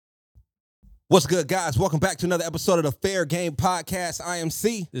What's good, guys? Welcome back to another episode of the Fair Game Podcast. I am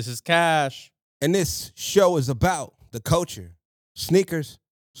C, This is Cash. and this show is about the culture, sneakers,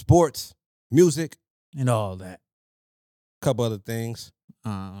 sports, music, And all that. a couple other things. I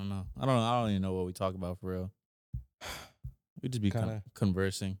don't know. I don't even know what we talk about for real. We just be Kinda.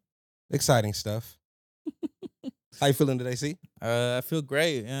 conversing. Exciting stuff. How you feeling today, C? I feel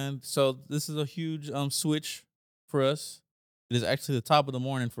great. And so this is a huge switch for us. It is actually the top of the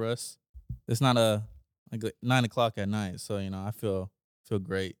morning for us. It's not like 9 o'clock at night. So, I feel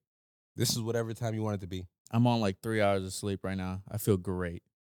great. This is whatever time you want it to be. I'm on like 3 hours of sleep right now. I feel great.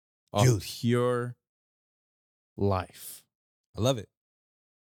 Off Juice. pure life. I love it.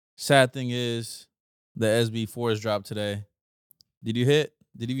 Sad thing is the SB4s dropped today. Did you hit?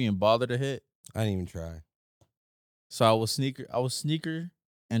 Did you even bother to hit? I didn't even try. So I was sneaker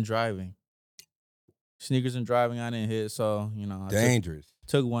and driving. Sneakers and driving, I didn't hit. So, I Dangerous.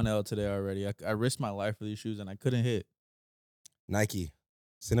 took one L today already. I risked my life for these shoes and I couldn't hit. Nike,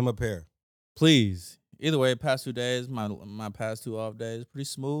 send him a pair. Please. Either way, past 2 days, my past 2 off days, pretty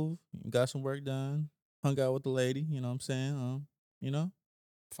smooth. Got some work done. Hung out with the lady, you know what I'm saying?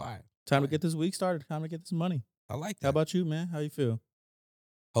 Fire. Time to get this week started. Time to get this money. I like that. How about you, man? How you feel?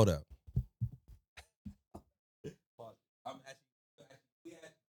 Hold up.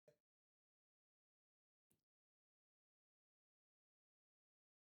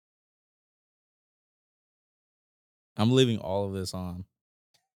 I'm leaving all of this on.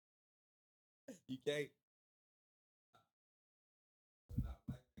 You can't.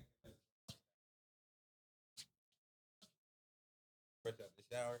 Fresh out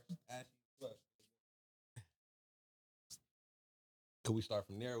the shower. Can we start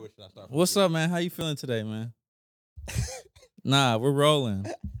from there, or should I start from What's here? up, man? How you feeling today, man? Nah, we're rolling.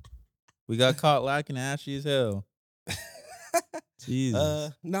 We got caught lacking ashy as hell.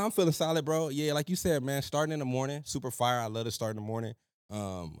 Jesus. No, I'm feeling solid, bro. Yeah, like you said, man, starting in the morning, super fire. I love to start in the morning.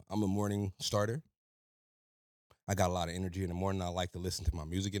 I'm a morning starter. I got a lot of energy in the morning. I like to listen to my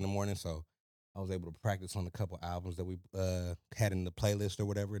music in the morning, so I was able to practice on a couple albums that we had in the playlist or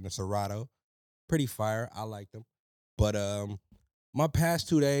whatever in the Serato. Pretty fire. I like them. But my past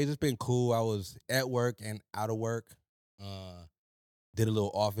 2 days, it's been cool. I was at work and out of work. Did a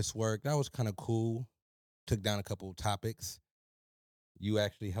little office work. That was kind of cool. Took down a couple of topics. You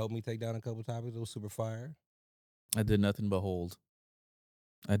actually helped me take down a couple topics. It was super fire. I did nothing but hold.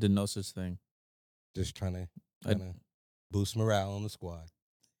 I did no such thing. Just trying to I- boost morale on the squad.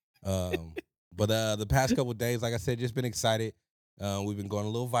 But the past couple of days, like I said, just been excited. We've been going a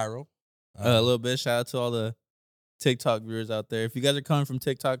little viral. A little bit. Shout out to all the TikTok viewers out there. If you guys are coming from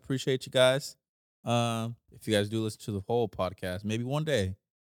TikTok, appreciate you guys. If you guys do listen to the whole podcast, maybe one day.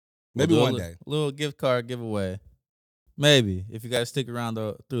 Maybe We'll do one a day. little gift card giveaway. Maybe. If you guys stick around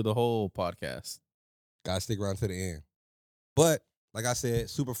through the whole podcast. Gotta stick around to the end. But like I said,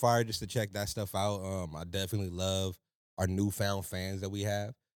 super fire just to check that stuff out. I definitely love our newfound fans that we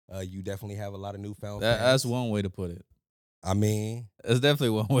have. You definitely have a lot of newfound fans. That's one way to put it. I mean, That's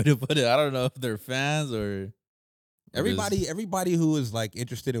definitely one way to put it. I don't know if they're fans or everybody who is like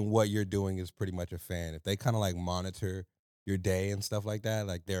interested in what you're doing is pretty much a fan. If they kind of like monitor your day and stuff like that,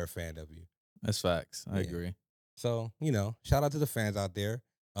 like they're a fan of you. That's facts. I Yeah. agree. So, shout out to the fans out there.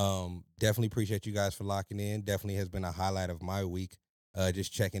 Definitely appreciate you guys for locking in. Definitely has been a highlight of my week.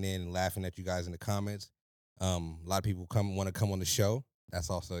 Just checking in and laughing at you guys in the comments. A lot of people want to come on the show. That's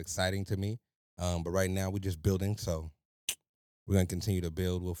also exciting to me. But right now we're just building, so we're gonna continue to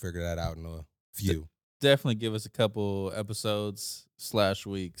build. We'll figure that out in a few Definitely give us a couple episodes /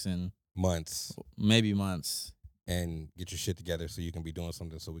 weeks and months maybe months. and get your shit together so you can be doing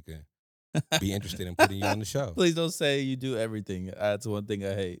something so we can be interested in putting you on the show. Please don't say you do everything. That's one thing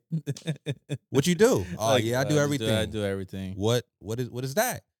I hate. What you do? Oh Like, yeah, I do everything. I do everything. What is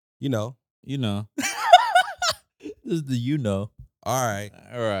that? You know. This is the All right.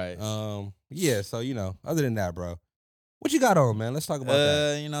 All right. Yeah, so other than that, bro. What you got on, man? Let's talk about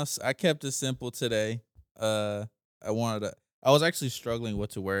that. I kept it simple today. I was actually struggling what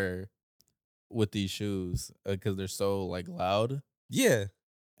to wear with these shoes because they're so like loud. Yeah.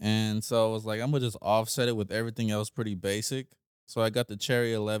 And so I was like, I'm gonna just offset it with everything else pretty basic. So I got the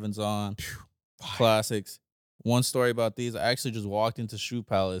Cherry 11s on, classics. One story about these, I actually just walked into Shoe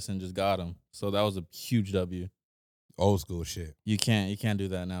Palace and just got them. So that was a huge W. Old school shit. You can't do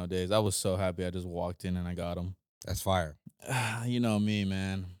that nowadays. I was so happy I just walked in and I got them. That's fire. You know me,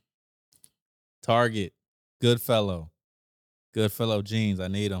 man. Target, Goodfellow jeans. I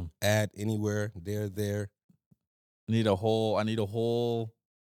need them. Add anywhere, there. I need a whole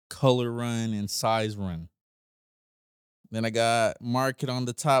color run and size run. Then I got Market on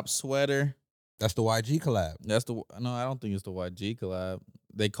the top sweater. That's the YG collab. That's the no. I don't think it's the YG collab.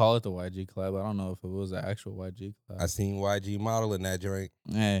 They call it the YG collab. I don't know if it was the actual YG I collab. seen YG model in that joint.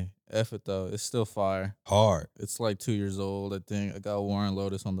 Hey, F it though. It's still fire. Hard. It's like 2 years old. I think I got Warren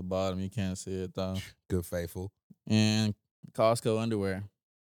Lotus on the bottom. You can't see it though. Good faithful. And Costco underwear.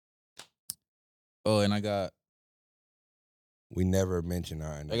 Oh, and I got We never mentioned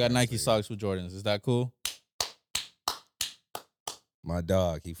our underwear. Nike socks with Jordans. Is that cool? My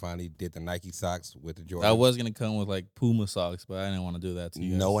dog, he finally did the Nike socks with the Jordans. I was gonna come with like Puma socks, but I didn't want to do that to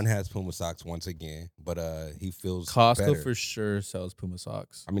you guys. No one has Puma socks once again, but he feels Costco better. for sure sells Puma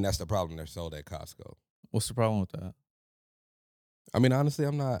socks. I mean, that's the problem. They're sold at Costco. What's the problem with that? I mean, honestly,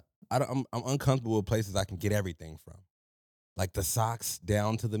 I'm uncomfortable with places I can get everything from. Like the socks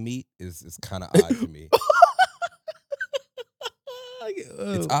down to the meat is kind of odd to me.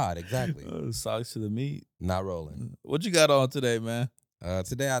 It's odd, exactly. Socks to the meat. Not rolling. What you got on today, man?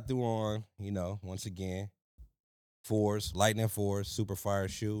 Today I threw on, once again, Lightning 4s, super fire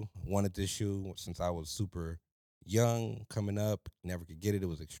shoe. Wanted this shoe since I was super young, coming up. Never could get it. It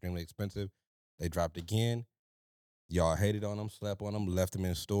was extremely expensive. They dropped again. Y'all hated on them, slept on them, left them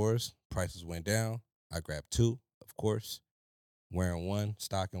in stores. Prices went down. I grabbed 2, of course. Wearing 1,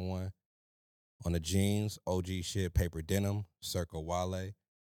 stocking 1. On the jeans, OG shit, paper denim, Circa Wale.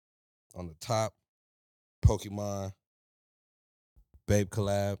 On the top, Pokemon, Babe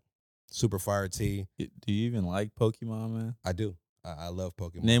collab, super fire tee. Do you even like Pokemon, man? I do. I love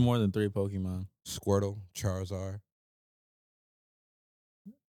Pokemon. Name more than 3 Pokemon. Squirtle, Charizard.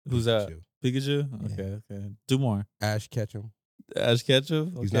 Who's that? Pikachu? Yeah. Okay. 2 more. Ash Ketchum. Ash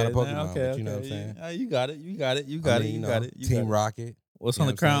Ketchum? He's not a Pokemon, but you know what I'm saying? You got it. You got it. Team Rocket. What's on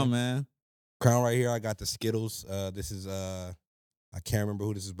the crown, man? Crown right here, I got the Skittles. This is I can't remember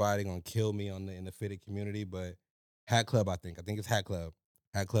who this is by. They're gonna kill me in the fitted community, but Hat Club, I think it's Hat Club.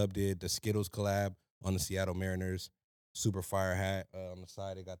 Hat Club did the Skittles collab on the Seattle Mariners. Super fire hat. On the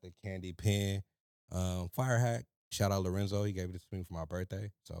side, they got the candy pin. Fire hat. Shout out Lorenzo. He gave it to me for my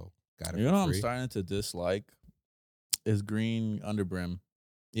birthday, so got it. You know what free. I'm starting to dislike is green underbrim.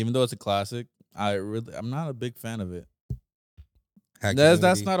 Even though it's a classic, I'm not a big fan of it.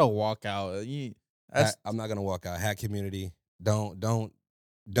 That's not a walkout. I'm not gonna walk out. Hat community. Don't do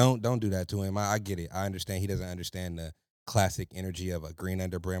that to him. I get it. I understand he doesn't understand the classic energy of a green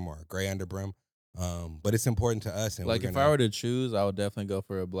underbrim or a gray underbrim. But it's important to us. And like if I were to choose, I would definitely go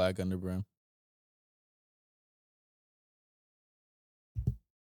for a black underbrim.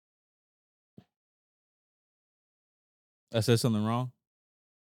 I said something wrong.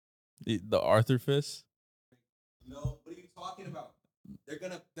 The Arthur fist. No, what are you talking about?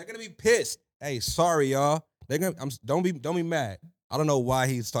 They're gonna be pissed. Hey, sorry, y'all. Don't be mad. I don't know why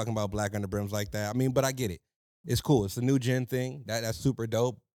he's talking about black underbrims like that. I mean, but I get it. It's cool. It's a new gen thing. That's super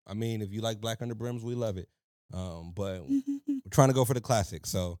dope. I mean, if you like black underbrims, we love it. But we're trying to go for the classic.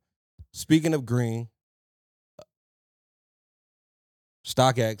 So, speaking of green,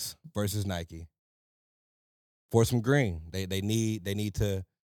 StockX versus Nike. For some green, they need to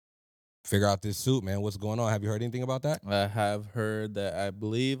figure out this suit, man. What's going on? Have you heard anything about that? I have heard that. I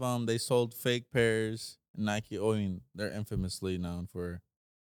believe they sold fake pairs. Nike, they're infamously known for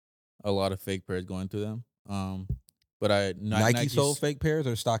a lot of fake pairs going through them. But Nike sold fake pairs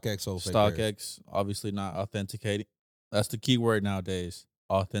or StockX sold fake pairs? StockX obviously not authenticating. That's the key word nowadays.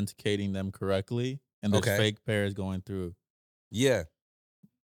 Authenticating them correctly, and there's fake pairs going through. Yeah.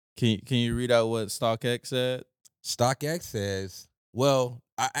 Can you read out what StockX said? StockX says, well,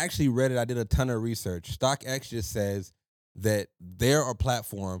 I actually read it. I did a ton of research. StockX just says that they're a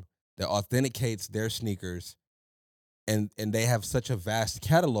platform that authenticates their sneakers, and they have such a vast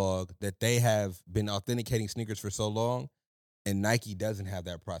catalog that they have been authenticating sneakers for so long, and Nike doesn't have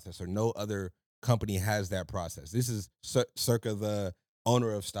that process, or no other company has that process. This is circa the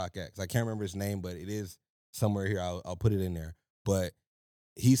owner of StockX. I can't remember his name, but it is somewhere here. I'll put it in there. But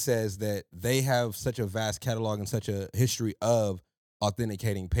he says that they have such a vast catalog and such a history of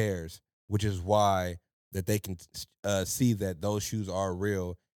authenticating pairs, which is why that they can see that those shoes are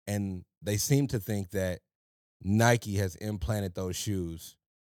real. And they seem to think that Nike has implanted those shoes.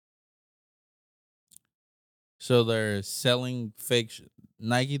 So they're selling fake.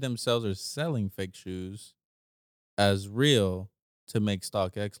 Nike themselves are selling fake shoes as real to make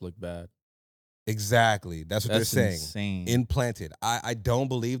StockX look bad. Exactly. That's what they're saying. Insane. Implanted. I don't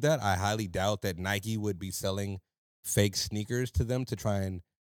believe that. I highly doubt that Nike would be selling fake sneakers to them to try and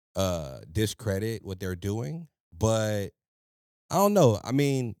discredit what they're doing. But I don't know. I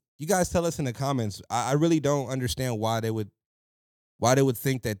mean, you guys tell us in the comments. I really don't understand why they would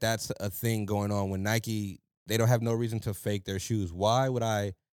think that that's a thing going on when Nike, they don't have no reason to fake their shoes. Why would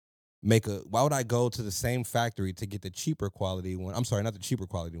I why would I go to the same factory to get the cheaper quality one? I'm sorry, not the cheaper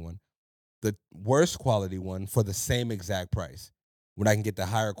quality one, the worst quality one for the same exact price when I can get the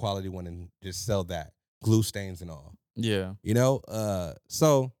higher quality one and just sell that, glue stains and all. Yeah.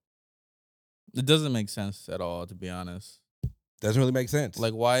 So It doesn't make sense at all, to be honest. doesn't really make sense.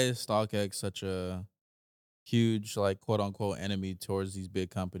 Like, why is StockX such a huge, like, quote unquote enemy towards these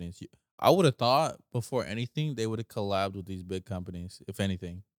big companies? I would have thought before anything they would have collabed with these big companies. If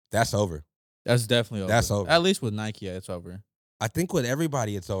anything, That's over. that's definitely over. That's over. At least with Nike, yeah, it's over. I think with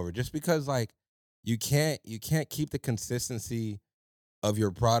everybody it's over just because like you can't keep the consistency of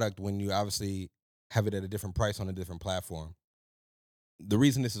your product when you obviously have it at a different price on a different platform. The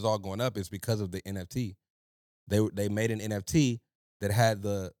reason this is all going up is because of the NFT. They made an NFT that had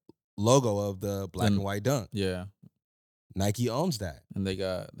the logo of the black and white dunk. Yeah, Nike owns that. and they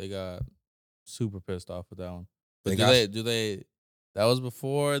got super pissed off with that one. But They do they? That was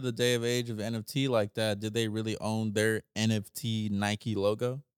before the day of age of NFT like that. Did they really own their NFT Nike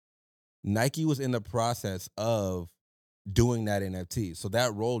logo? Nike was in the process of doing that NFT. So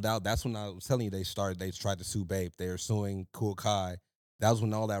that rolled out. That's when I was telling you they tried to sue Bape. They were suing Cool Kai. That was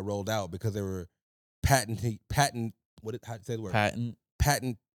when all that rolled out because they were how to say the word? Patent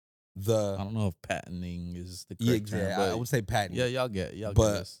the I don't know if patenting is the yeah, correct term, but I would say patent. yeah, y'all get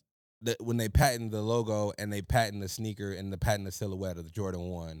But this. When they patent the logo and they patent the sneaker and the patent the silhouette of the Jordan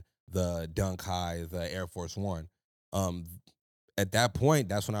 1, the Dunk High, the Air Force 1, at that point,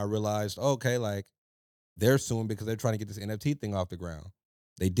 that's when I realized, okay, like they're suing because they're trying to get this NFT thing off the ground.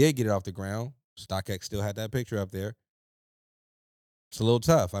 They did get it off the ground. StockX still had that picture up there. It's a little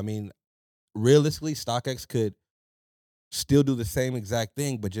tough. I mean, realistically, StockX could still do the same exact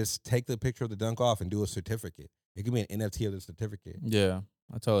thing, but just take the picture of the dunk off and do a certificate. It could be an NFT of the certificate. Yeah,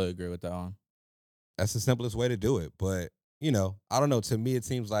 I totally agree with that one. That's the simplest way to do it. But, I don't know. To me, it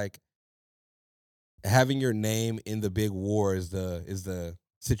seems like having your name in the big war is the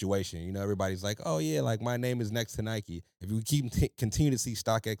situation. Everybody's like, oh, yeah, like my name is next to Nike. If we continue to see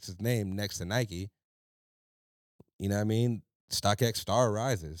StockX's name next to Nike, you know what I mean? StockX star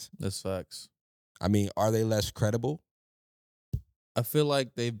rises. That's facts. I mean, are they less credible? I feel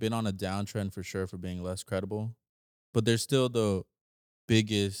like they've been on a downtrend for sure for being less credible, but they're still the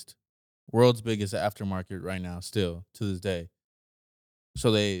world's biggest aftermarket right now, still to this day.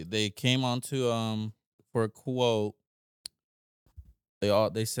 So they came onto for a quote.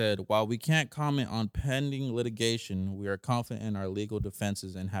 They said, while we can't comment on pending litigation, we are confident in our legal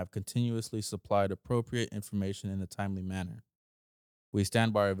defenses and have continuously supplied appropriate information in a timely manner. We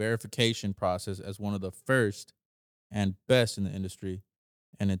stand by our verification process as one of the first and best in the industry,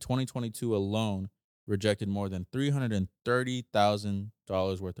 and in 2022 alone, rejected more than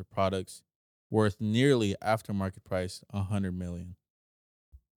 $330,000 worth of products worth nearly aftermarket price $100 million.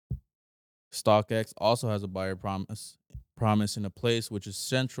 StockX also has a buyer promise in a place which is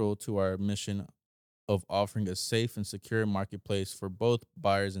central to our mission of offering a safe and secure marketplace for both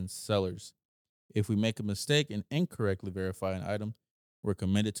buyers and sellers. If we make a mistake and incorrectly verify an item, we're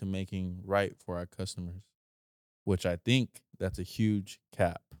committed to making right for our customers, which I think that's a huge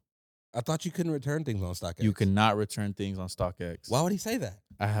cap. I thought you couldn't return things on StockX. You cannot return things on StockX. Why would he say that?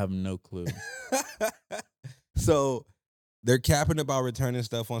 I have no clue. So they're capping about returning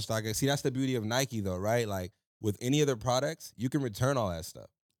stuff on StockX. See, that's the beauty of Nike, though, right? Like with any other products, you can return all that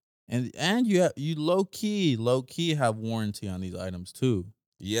stuff. And you low key have warranty on these items too.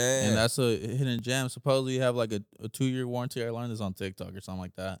 Yeah. And that's a hidden gem. Supposedly you have like a 2-year warranty. I learned this on TikTok or something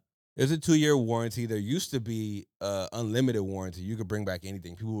like that. There's a 2-year warranty. There used to be unlimited warranty. You could bring back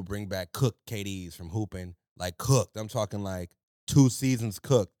anything. People would bring back cooked KDs from hooping, like cooked. I'm talking like 2 seasons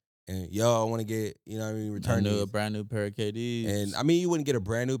cooked. And I want to get, return a brand new pair of KDs. And I mean, you wouldn't get a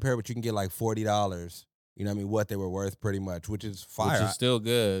brand new pair, but you can get like $40. What they were worth pretty much, which is fire. Which is still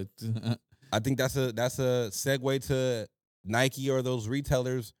good. I think that's a segue to Nike or those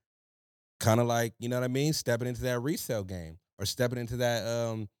retailers kind of like, stepping into that resale game or stepping into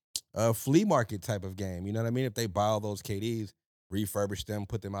that flea market type of game. You know what I mean? If they buy all those KDs, refurbish them,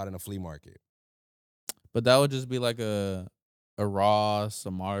 put them out in a flea market. But that would just be like a Ross,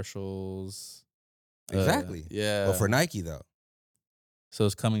 a Marshalls. Exactly. Yeah. But for Nike, though. So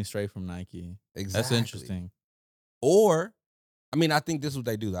it's coming straight from Nike. Exactly. That's interesting. Or, I mean, I think this is what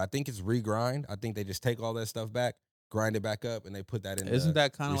they do. I think it's regrind. I think they just take all that stuff back, grind it back up, and they put that in. Isn't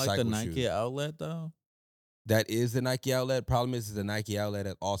that kind of like the shoe. Nike outlet, though? That is the Nike outlet. Problem is the Nike outlet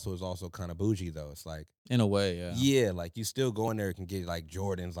is also kind of bougie, though. It's like, in a way, yeah. Yeah, like you still go in there and can get like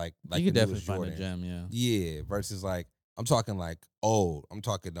Jordans, like you could definitely find Jordan. a gem, yeah. Yeah, versus like I'm talking like old. I'm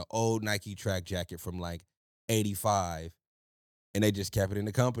talking the old Nike track jacket from like '85 and they just kept it in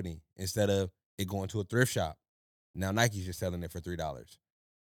the company instead of it going to a thrift shop. Now Nike's just selling it for $3.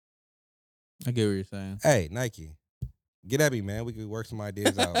 I get what you're saying. Hey, Nike, get at me, man. We could work some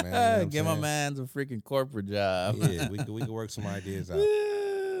ideas out, man. You know what I'm Give my saying? man's a freaking corporate job. Yeah, we could work some ideas out.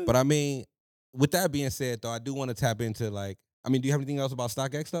 But I mean, with that being said, though, I do want to tap into like, I mean, do you have anything else about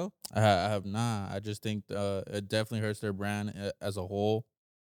StockX though? I have not. I just think it definitely hurts their brand as a whole.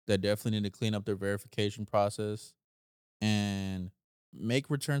 They definitely need to clean up their verification process and make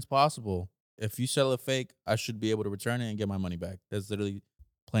returns possible. If you sell a fake, I should be able to return it and get my money back. That's literally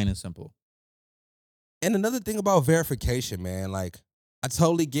plain and simple. And another thing about verification, man, like I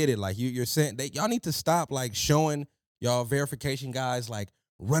totally get it. Like you're saying that y'all need to stop like showing y'all verification guys like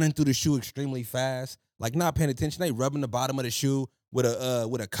running through the shoe extremely fast, like not paying attention. They rubbing the bottom of the shoe with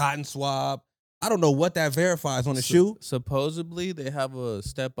a cotton swab. I don't know what that verifies on the shoe. Supposedly, they have a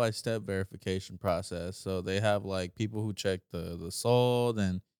step-by-step verification process. So they have like people who check the sole,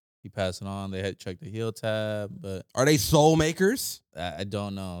 then you pass it on. They had check the heel tab, but Are they soul makers? I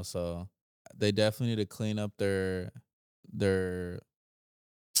don't know. So they definitely need to clean up their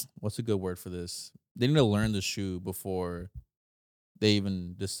what's a good word for this? They need to learn the shoe before they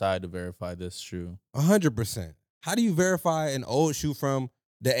even decide to verify this shoe. 100%. How do you verify an old shoe from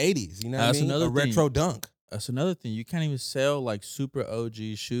the 80s? You know what I That's mean? another A thing. retro dunk. That's another thing. You can't even sell like super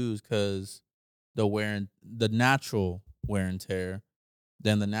OG shoes because the natural wear and tear,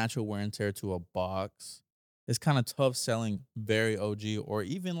 then the natural wear and tear to a box. It's kind of tough selling very OG or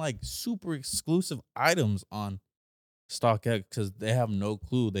even like super exclusive items on StockX because they have no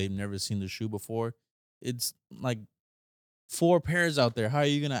clue. They've never seen the shoe before. It's like 4 pairs out there. How are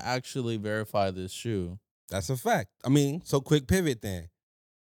you gonna actually verify this shoe? That's a fact. I mean, so quick pivot then.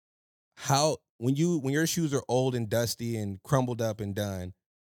 How when your shoes are old and dusty and crumbled up and done,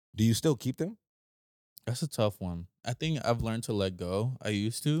 do you still keep them? That's a tough one. I think I've learned to let go. I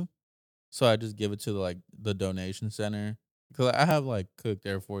used to, so I just give it to like the donation center because I have like cooked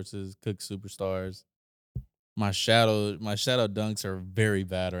Air Forces, cooked Superstars. My shadow dunks are very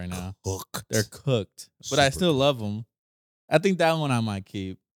bad right now. They're Cooked. cooked, but I Super still cooked. love them. I think that one I might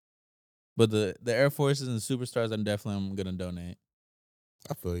keep, but the Air Forces and Superstars, I'm gonna donate.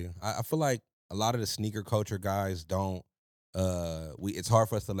 I feel you. I feel like a lot of the sneaker culture guys don't we it's hard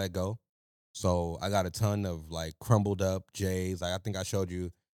for us to let go. So I got a ton of like crumbled up J's. Like I think I showed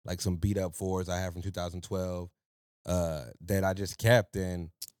you like some beat up fours I have from 2012 that I just kept, and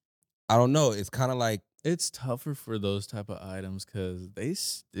I don't know, it's kind of like It's tougher for those type of items because they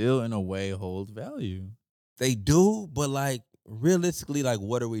still, in a way, hold value. they do, but like realistically, like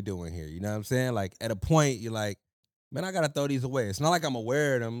what are we doing here? You know what I'm saying? Like at a point, you're like, man, I gotta throw these away. It's not like I'm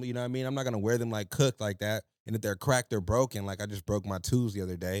aware of them. You know what I mean? I'm not gonna wear them like cooked like that. And if they're cracked, they're broken. Like I just broke my twos the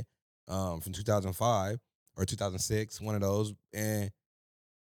other day, from 2005 or 2006, one of those, and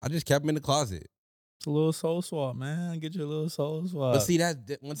I just kept them in the closet. It's a little soul swap, man. Get your little soul But swap. see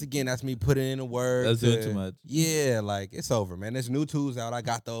once again, that's me putting in the work. That's doing too much. Yeah, like it's over, man. There's new tools out. I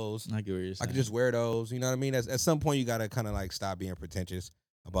got those. I get what you're I saying. could just wear those. You know what I mean? At some point, you gotta kind of like stop being pretentious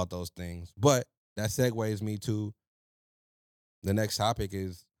about those things. But that segues me to the next topic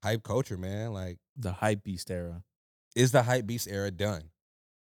is hype culture, man. Like, The hype beast era. is the hype beast era done?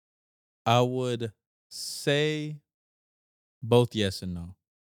 I would say both yes and no.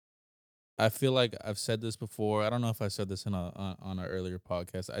 I feel like I've said this before. I don't know if I said this on an earlier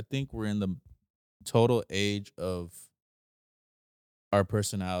podcast. I think we're in the total age of our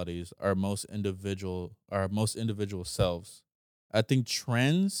personalities, our most individual selves. I think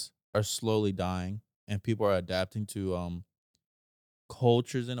trends are slowly dying and people are adapting to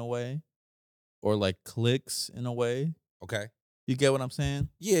cultures in a way or like cliques in a way. Okay. You get what I'm saying?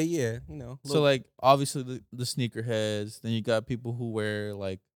 Yeah, yeah. You know, So look, like obviously the sneakerheads, then you got people who wear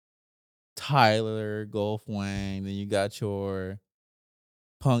like Tyler, Golf Wang, then you got your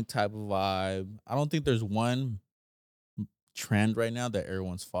punk type of vibe. I don't think there's one trend right now that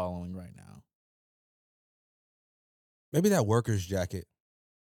everyone's following right now. maybe that worker's jacket.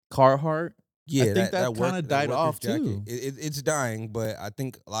 Carhartt, I Yeah, think that that kind work of that died worker's off jacket. too. It's dying, but I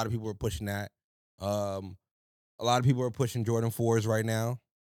think a lot of people are pushing that. A lot of people are pushing Jordan 4s right now.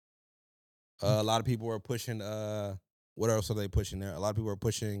 A lot of people are pushing what else are they pushing there? A lot of people are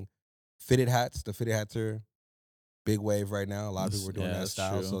pushing fitted hats. The fitted hats are big wave right now. A lot of people are doing Yeah, that that's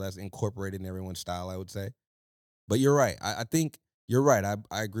style, so true. that's incorporated in everyone's style, I would say. But you're right. I think you're right.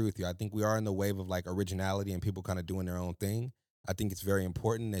 I agree with you. I think we are in the wave of like originality and people kind of doing their own thing. I think it's very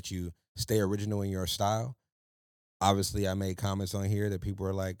important that you stay original in your style. Obviously, I made comments on here that people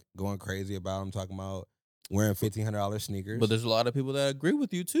are like going crazy about. I'm talking about wearing $1,500 But sneakers. there's a lot of people that agree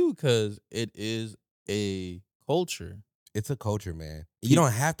with you too, because it is a culture. It's a culture, man. You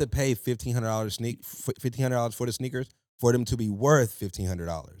don't have to pay $1,500 for the sneakers for them to be worth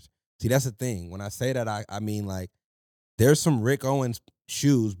 $1,500. See, that's the thing. When I say that, I mean like there's some Rick Owens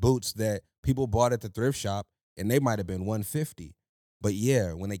shoes, boots that people bought at the thrift shop, and they might have been 150. But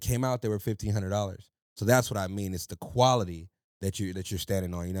yeah, when they came out, they were $1,500. So that's what I mean. It's the quality that you're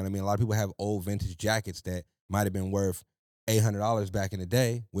standing on. You know what I mean? A lot of people have old vintage jackets that might have been worth $800 back in the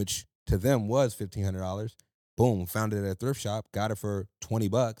day, which to them was $1,500. Boom, found it at a thrift shop, got it for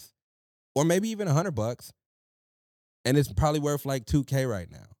 $20, or maybe even $100, and it's probably worth like $2K right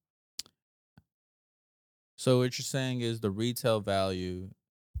now. So what you're saying is the retail value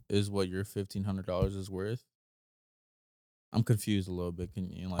is what your $1,500 is worth? I'm confused a little bit. Can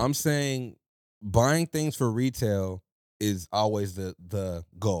you like I'm saying buying things for retail is always the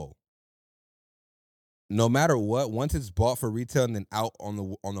goal. No matter what, once it's bought for retail and then out on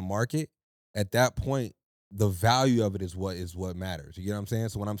the market, at that point, the value of it is what matters. You know what I'm saying?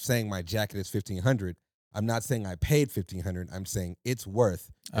 So when I'm saying my jacket is 1,500, I'm not saying I paid 1,500. I'm saying it's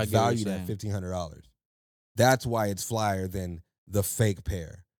worth, I it's get what you're valued at saying. $1,500. That's why it's flyer than the fake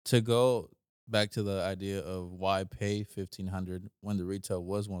pair. To go back to the idea of why pay 1,500 when the retail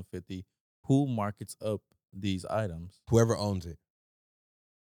was 150, who markets up these items? Whoever owns it.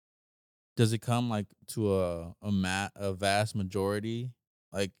 Does it come like to a vast majority?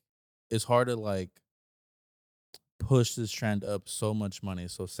 Like it's hard to like push this trend up so much money.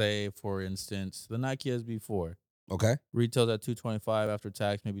 So say for instance, the Nike SB4 Okay? retails at 225 after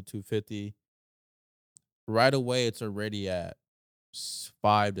tax, maybe 250. Right away it's already at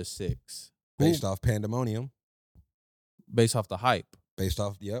 5 to 6. Based off pandemonium. Based off the hype, Based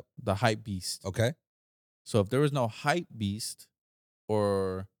off, yep. the hype beast. Okay. So if there was no hype beast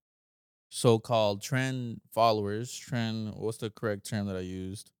or so-called trend followers, what's the correct term that I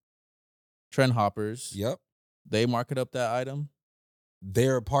used? Trend hoppers, Yep. they market up that item.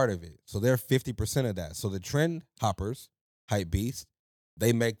 They're a part of it. So they're 50% of that. So the trend hoppers, hype beasts,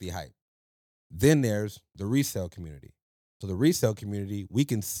 they make the hype. Then there's the resale community. So the resale community, we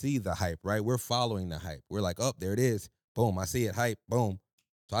can see the hype, right? We're following the hype. We're like, oh, there it is. Boom, I see it, hype, boom.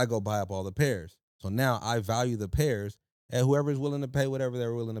 So I go buy up all the pairs. So now I value the pairs, and whoever's willing to pay whatever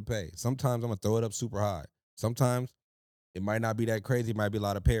they're willing to pay. Sometimes I'm gonna throw it up super high. Sometimes it might not be that crazy, it might be a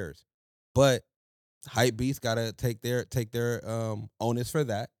lot of pairs. But hype beasts gotta take their onus for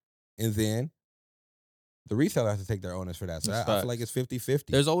that. And then the reseller has to take their onus for that. So That's I feel like facts. it's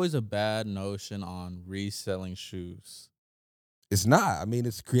 50-50. There's always a bad notion on reselling shoes It's not. I mean,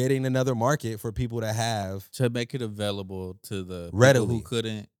 it's creating another market for people to have to make it available to the people readily. who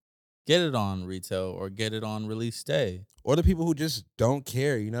couldn't get it on retail or get it on release day. Or the people who just don't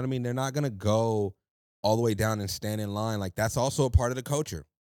care. You know what I mean? They're not going to go all the way down and stand in line. Like, that's also a part of the culture.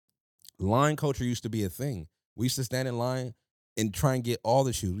 Line culture used to be a thing. We used to stand in line and try and get all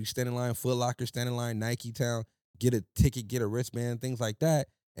the shoes. We stand in line, Foot Locker, stand in line, Nike Town, get a ticket, get a wristband, things like that.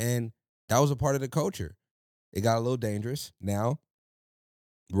 And that was a part of the culture. It got a little dangerous. Now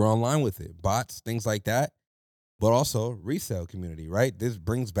we're online with it. Bots, things like that. But also resale community, right? This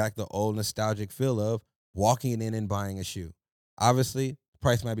brings back the old nostalgic feel of walking in and buying a shoe. Obviously,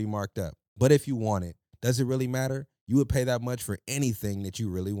 price might be marked up. But if you want it, does it really matter? You would pay that much for anything that you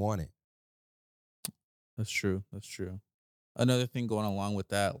really wanted. That's true. That's true. Another thing going along with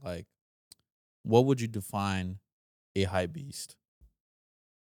that, like, what would you define a hype beast?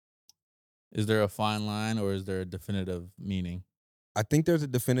 Is there a fine line or is there a definitive meaning? I think there's a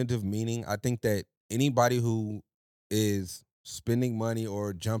definitive meaning. I think that anybody who is spending money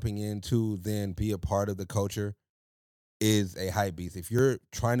or jumping in to then be a part of the culture is a hype beast. If you're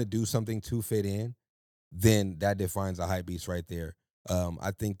trying to do something to fit in, then that defines a hype beast right there.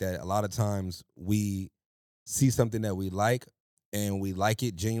 I think that a lot of times we see something that we like and we like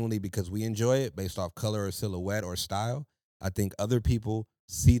it genuinely because we enjoy it based off color or silhouette or style. I think other people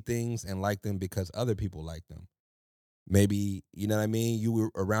see things and like them because other people like them. Maybe, you know what I mean? You were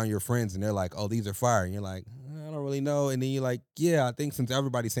around your friends and they're like, oh, these are fire. And you're like, I don't really know. And then you're like, yeah, I think since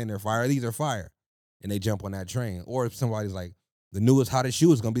everybody's saying they're fire, these are fire. And they jump on that train. Or if somebody's like, the newest, hottest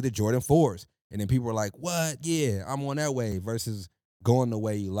shoe is going to be the Jordan 4s. And then people are like, what? Yeah, I'm on that way versus going the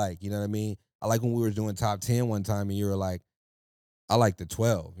way you like. You know what I mean? I like when we were doing top 10 one time and you were like, I like the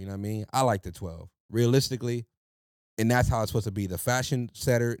 12. You know what I mean? I like the 12. Realistically, and that's how it's supposed to be. The fashion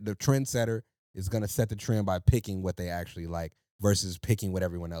setter, the trend setter is going to set the trend by picking what they actually like versus picking what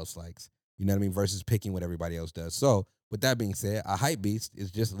everyone else likes. You know what I mean? Versus picking what everybody else does. So, with that being said, a hype beast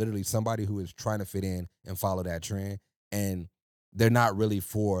is just literally somebody who is trying to fit in and follow that trend. And they're not really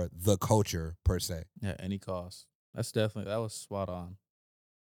for the culture per se. Yeah, any cost. That was spot on.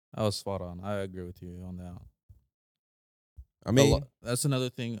 That was spot on. I agree with you on that. I mean, That's another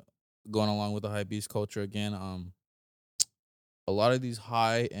thing going along with the hype beast culture again. A lot of these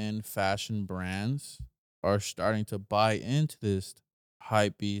high end fashion brands are starting to buy into this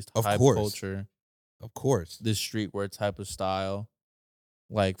hype beast, of hype course, culture, of course. this streetwear type of style.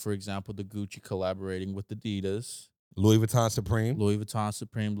 Like, for example, the Gucci collaborating with Adidas, Louis Vuitton Supreme, Louis Vuitton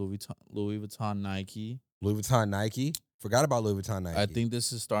Supreme, Louis Vuitton Nike. Louis Vuitton Nike. Forgot about Louis Vuitton I Nike. think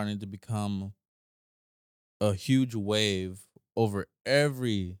this is starting to become a huge wave over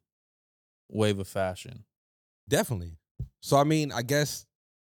every wave of fashion. Definitely. So I mean, I guess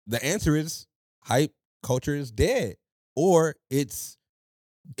the answer is hype culture is dead, or it's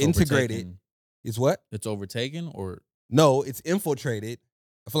integrated. Overtaken. Is what? It's overtaken, or No, it's infiltrated.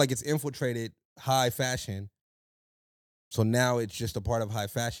 I feel like it's infiltrated high fashion. So now it's just a part of high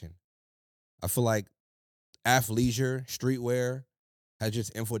fashion. I feel like athleisure, streetwear has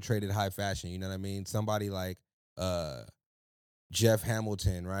just infiltrated high fashion. You know what I mean? Somebody like uh Jeff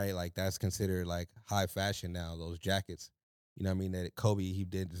Hamilton, right? Like that's considered like high fashion now, those jackets. You know what I mean? That Kobe, he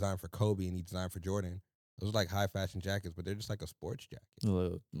did design for Kobe and he designed for Jordan. Those are like high fashion jackets, but they're just like a sports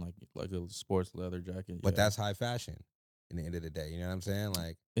jacket. like a sports leather jacket. But Yeah. that's high fashion in the end of the day. You know what I'm saying?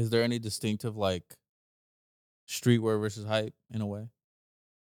 Like, Is there any distinctive like streetwear versus hype in a way?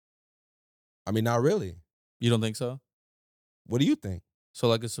 I mean, not really. You don't think so? What do you think? So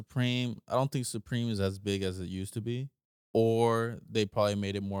like a Supreme, I don't think Supreme is as big as it used to be, or they probably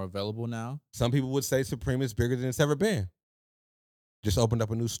made it more available now. Some people would say Supreme is bigger than it's ever been. Just opened up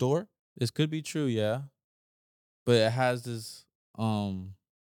a new store. This could be true, yeah, but it has this.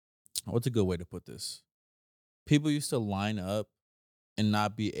 What's a good way to put this? People used to line up and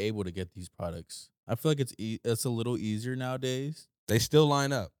not be able to get these products. I feel like it's a little easier nowadays. They still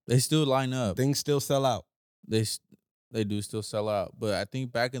line up. They still line up. Things still sell out. They they do still sell out, but I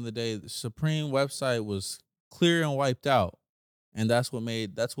think back in the day, the Supreme website was clear and wiped out, and that's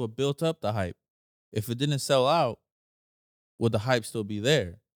what built up the hype. If it didn't sell out, would the hype still be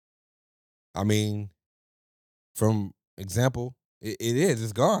there? I mean, from example, it is.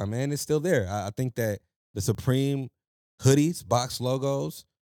 It's gone, man. It's still there. I think that the Supreme hoodies, box logos,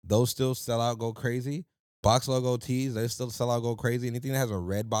 those still sell out, go crazy. Box logo tees, they still sell out, go crazy. Anything that has a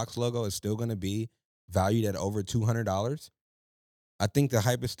red box logo is still going to be valued at over $200. I think the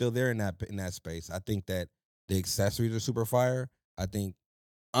hype is still there in that space. I think that the accessories are super fire. I think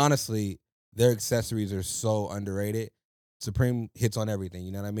honestly, their accessories are so underrated. Supreme hits on everything,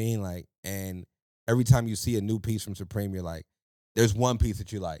 you know what I mean? Like, and every time you see a new piece from Supreme, you're like, there's one piece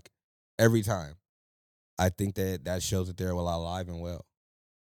that you like every time. I think that shows that they're alive and well.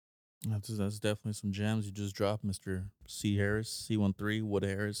 That's definitely some gems you just dropped, Mr. C Harris, C13 Wood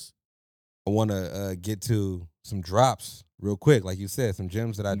Harris. I want to get to some drops real quick, like you said, some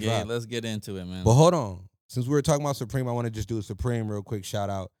gems that I Yeah, dropped. let's get into it, man. But hold on. Since we were talking about Supreme, I want to just do a Supreme real quick shout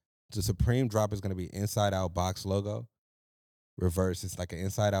out. The Supreme drop is going to be inside out box logo. Reverse. It's like an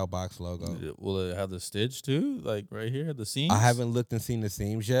inside out box logo. Will it have the stitch too? Like right here, the seams? I haven't looked and seen the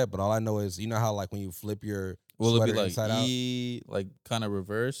seams yet, but all I know is, you know how like when you flip your Will it sweater be like inside like kind of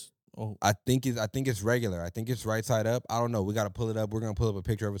reverse? Oh, out? I think it's regular. I think it's right side up. I don't know. We got to pull it up. We're going to pull up a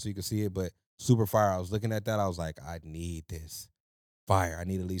picture of it so you can see it, but super fire. I was looking at that. I was like, I need this. Fire. I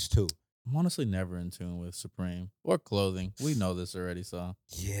need at least two. I'm honestly never in tune with Supreme or clothing. We know this already, so.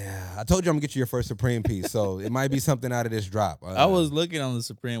 Yeah. I told you I'm going to get you your first Supreme piece, so it might be something out of this drop. I was looking on the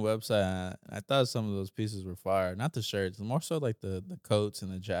Supreme website, and I thought some of those pieces were fire. Not the shirts, more so like the coats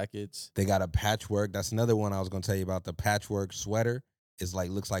and the jackets. They got a patchwork. That's another one I was going to tell you about. The patchwork sweater is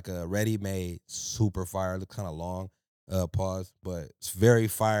like, looks like a ready-made super fire. Looks kind of long, pause, but it's very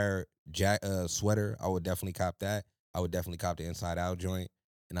fire sweater. I would definitely cop that. I would definitely cop the inside out joint.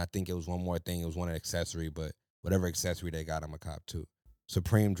 And I think it was one more thing. It was one accessory, but whatever accessory they got, I'm a cop too.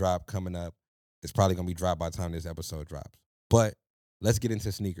 Supreme drop coming up. It's probably going to be dropped by the time this episode drops. But let's get into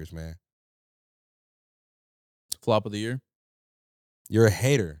sneakers, man. Flop of the year? You're a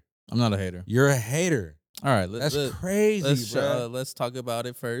hater. I'm not a hater. You're a hater. All right. That's crazy, bro. Let's talk about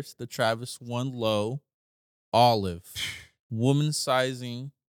it first. The Travis One Low Olive. Woman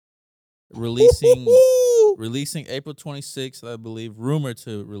sizing. Releasing April 26th, I believe. Rumored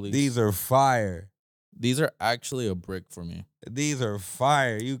to release. These are fire. These are actually a brick for me. These are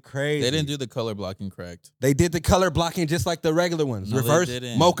fire. You crazy. They didn't do the color blocking correct. They did the color blocking just like the regular ones. No, reverse they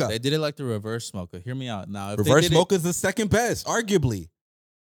didn't. mocha. They did it like the reverse mocha. Hear me out. Now, if reverse they did mocha is the second best, arguably.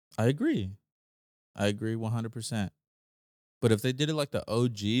 I agree 100%. But if they did it like the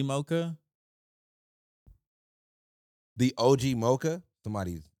OG mocha. The OG mocha,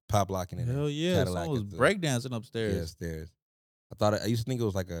 somebody's pop locking in Hell there. yeah. Cadillac Someone was is the- breakdancing upstairs. Yeah, upstairs. I used to think it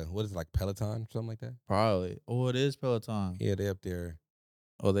was like what is it, like Peloton or something like that? Probably. Oh, it is Peloton. Yeah, they up there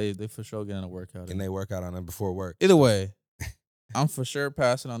Oh, they for sure getting a workout in. and they work out on them before work. Either way, I'm for sure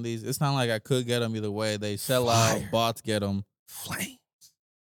passing on these. It's not like I could get them either way. They sell Fire. out. Bots get them. Flame.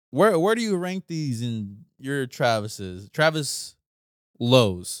 Where do you rank these in your Travis's? Travis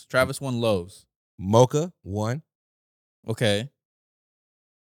lows. Travis 1 lows. Mocha 1, Okay.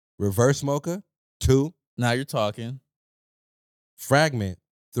 reverse mocha 2, Now you're talking. fragment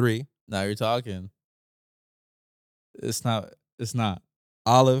 3, Now you're talking. It's not. It's not.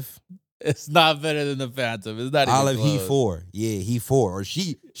 olive. It's not better than the Phantom. It's not even Olive he close. 4. Yeah, he 4. Or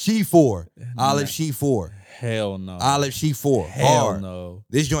she 4. Olive she 4. Hell no. Olive she 4. Hell Hard. no.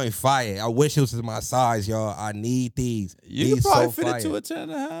 This joint fire. I wish it was my size, y'all. I need these. You these could probably so fit fire. it to a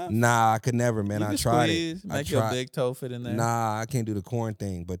 10.5. Nah, I could never, man. You I can tried squeeze, it. I Make your tried. big toe fit in there. Nah, I can't do the corn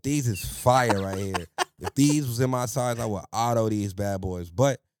thing. But these is fire right here. If these was in my size, I would auto these bad boys.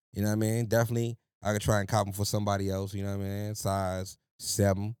 But, you know what I mean? Definitely, I could try and cop them for somebody else. You know what I mean? Size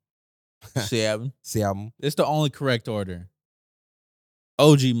 7. 7. 7. It's the only correct order.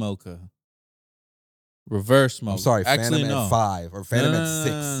 OG mocha. Reverse mocha. I'm sorry, Actually, Phantom no. at 5 or Phantom at 6.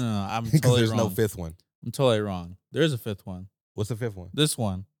 No. I'm Because totally there's wrong. no 5th one. I'm totally wrong. There's a 5th one. What's the 5th one? This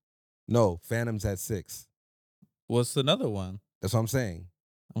one. No, Phantom's at 6. What's another one? That's what I'm saying.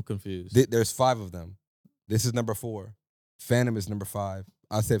 I'm confused. There's 5 of them. This is number 4. Phantom is number 5.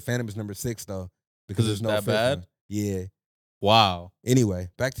 I said Phantom is number 6 though because it's there's no that 5th bad? one. Yeah. Wow. Anyway,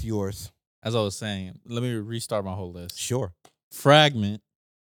 back to yours. As I was saying, let me restart my whole list. Sure. Fragment.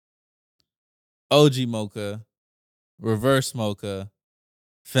 OG mocha. Reverse mocha.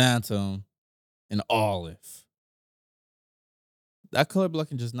 Phantom. And olive. That color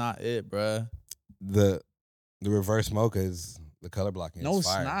blocking just not it, bruh. The reverse mocha is the color blocking. No, it's it's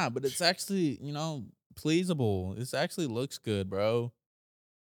fire. not, but it's actually, pleasable. It actually looks good, bro.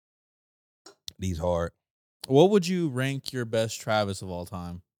 These hard. What would you rank your best Travis of all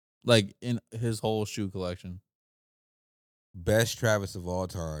time? Like in his whole shoe collection? Best Travis of all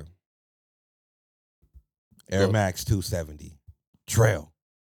time. Air Go. Max 270. Trail.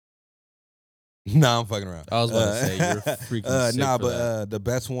 Nah, I'm fucking around. I was about to say, you're freaking sick Nah, for but that. the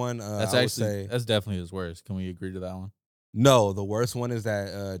best one, That's I would actually say. that's definitely his worst. Can we agree to that one? No, the worst one is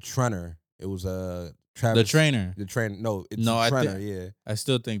that Trunner. It was Travis. The trainer. The trainer. No, it's No, I Trunner, think- yeah. I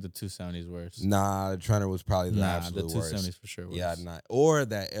still think the 270 is worse. Nah, the Trunner was probably the the absolute 270 is worst. for sure worse. Yeah, not. Or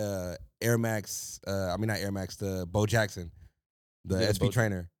that Air Max, not Air Max, the Bo Jackson, the Yeah, SB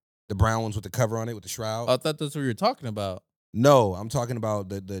trainer. The brown ones with the cover on it with the shroud. I thought that's what you were talking about. No, I'm talking about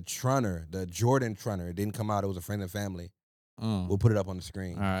the Trunner, the Jordan Trunner. It didn't come out. It was a friend and family. We'll put it up on the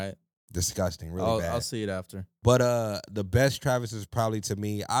screen. All right. Disgusting, really bad. I'll see it after. But the best Travis is probably, to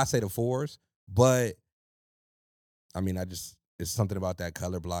me, I say the 4s, but I mean, it's something about that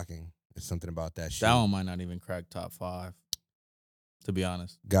color blocking. It's something about that shit. That one might not even crack top 5, to be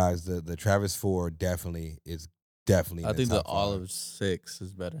honest. Guys, the Travis 4 definitely is definitely. I think the top 5. Olive 6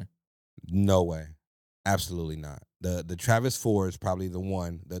 is better. No way. Absolutely not. The Travis 4 is probably the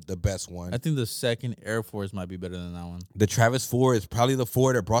one, the best one. I think the second Air Force might be better than that one. The Travis 4 is probably the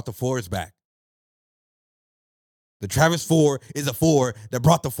 4 that brought the 4s back. The Travis 4 is a 4 that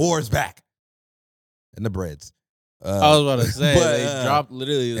brought the 4s back. And the breads. I was about to say, but, they dropped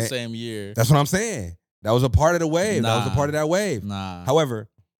literally the and- same year. That's what I'm saying. That was a part of the wave. That was Nah. a part of that wave. Nah. However,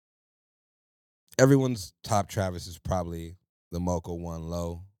 everyone's top Travis is probably the Mocha 1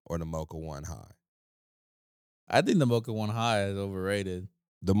 low or the Mocha 1 high. I think the Mocha 1 high is overrated.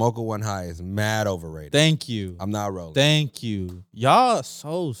 The Mocha 1 high is mad overrated. Thank you. I'm not rolling. Thank you. Y'all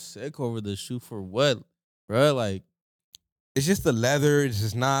so sick over the shoe for what, bro? Like It's just the leather. It's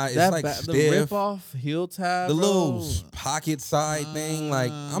just not. It's that like the stiff. rip off heel tab, The bro. little pocket side thing.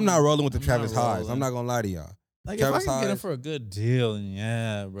 Like, I'm not rolling with the I'm Travis not highs. rolling. I'm not gonna lie to y'all. Like Travis if I can get highs. it for a good deal, then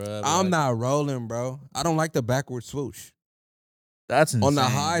yeah, bro. but I'm like, not rolling, bro. I don't like the backward swoosh. That's insane. On the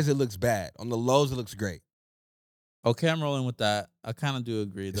highs, it looks bad. On the lows, it looks great. Okay, I'm rolling with that. I kind of do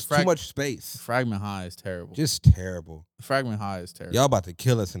agree. It's too much space. The fragment high is terrible. Just terrible. The fragment high is terrible. Y'all about to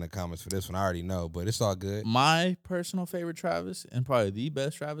kill us in the comments for this one. I already know, but it's all good. My personal favorite Travis, and probably the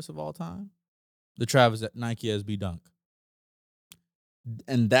best Travis of all time, the Travis at Nike SB Dunk.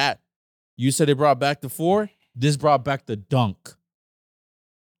 And that, you said it brought back the 4. This brought back the Dunk.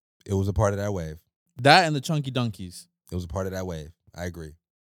 It was a part of that wave. That and the Chunky Dunkies. It was a part of that wave. I agree.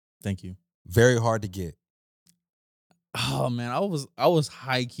 Thank you. Very hard to get. Oh man, I was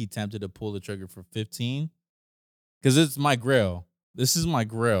high key tempted to pull the trigger for 15, because it's my grail. This is my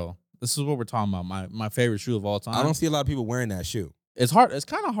grail. This is what we're talking about. My favorite shoe of all time. I don't see a lot of people wearing that shoe, It's hard. It's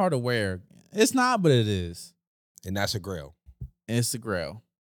kind of hard to wear. It's not, but it is. and that's a grail. Instagram.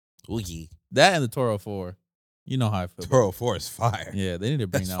 Oogie. That and the Toro 4. You know how I feel. Toro 4 is fire. Yeah, they need to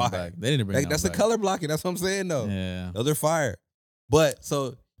bring That's that one fire. back. They need to bring that That's one the back. color blocking. That's what I'm saying, though. Yeah. Those are fire. But,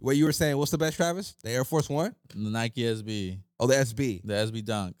 so, what you were saying, what's the best, Travis? The Air Force One? The Nike SB. Oh, the SB. The SB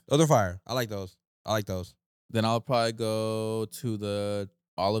Dunk. Those are fire. I like those. Then I'll probably go to the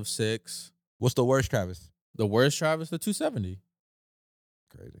Olive 6. What's the worst, Travis? The worst, Travis, the 270.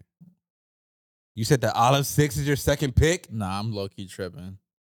 Crazy. You said the Olive 6 is your second pick? Nah, I'm low-key tripping.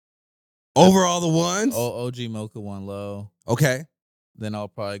 Over all the ones? OG Mocha one low. Okay. Then I'll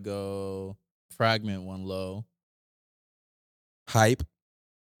probably go Fragment one low. Hype.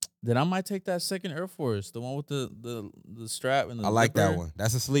 Then I might take that second Air Force, the one with the strap and the I like zipper. that one.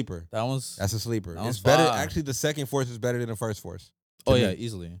 That's a sleeper. That's a sleeper. That one's It's better. fire. Actually, the second Force is better than the first Force. Oh, me. yeah,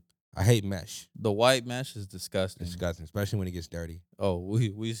 easily. I hate mesh. The white mesh is disgusting. It's disgusting, especially when it gets dirty. Oh,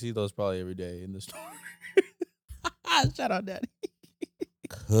 we see those probably every day in the store. Shout out, Daddy.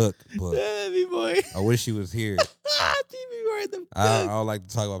 Cookbook. TV boy. I wish she was here. TV boy, them I don't like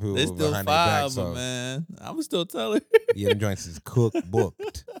to talk about people they still behind their back. five, So man. I'm still telling. yeah, them joints is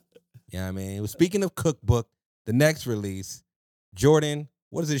cookbooked. You know what I mean? Well, speaking of cookbook, the next release, Jordan,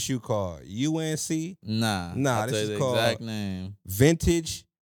 what is this shoe called? UNC? Nah, Nah, I'll this tell you is the called exact name. Vintage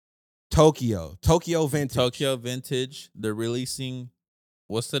Tokyo. Tokyo Vintage. Tokyo Vintage. They're releasing.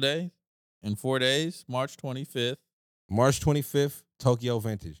 What's today? In 4 days, March 25th. March 25th, Tokyo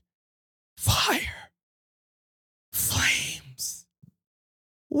Vintage. Fire. Flames.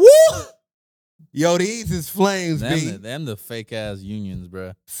 Woo! Yo, these is flames, B. Them the fake ass unions,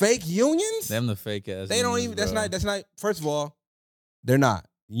 bruh. Fake unions? Them the fake ass. They don't unions, even. bro. That's not. First of all, they're not.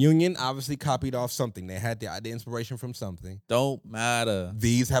 Union obviously copied off something. They had the inspiration from something. Don't matter.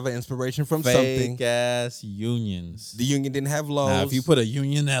 These have an inspiration from something. Fake ass unions. The union didn't have lows. Now, if you put a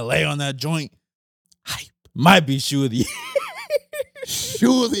union that lay on that joint, hype, might be shoe of the year.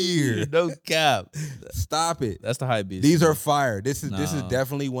 shoe of the year. No cap. Stop it. That's the hype beast. These are fire. This is No.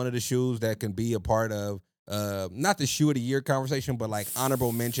 definitely one of the shoes that can be a part of not the shoe of the year conversation, but like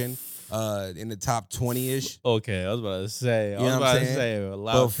honorable mention in the top 20-ish. Okay, I was about to say. You know what I'm saying? A But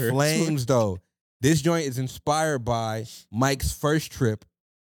loud curse. flames though. This joint is inspired by Mike's first trip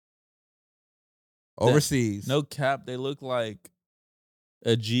overseas. No cap. They look like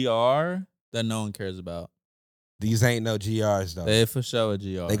a GR that no one cares about. These ain't no GRs though. They for sure a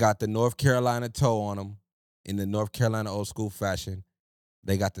GR. They got the North Carolina toe on them in the North Carolina old school fashion.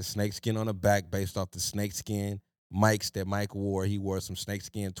 They got the snakeskin on the back based off the snakeskin Mikes that Mike wore. He wore some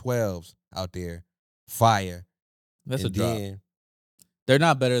snakeskin 12s out there. Fire. That's and a drop. then They're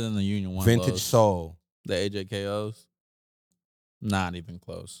not better than the Union One. Vintage lows. Soul. The AJKOs. Not even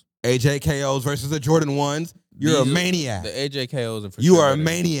close. AJKOs versus the Jordan 1s. You're a maniac. The AJKOs are for You sure are a better.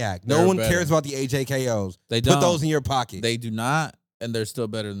 maniac. No They're one better. cares about the AJKOs. They don't. Put those in your pocket. They do not, and they're still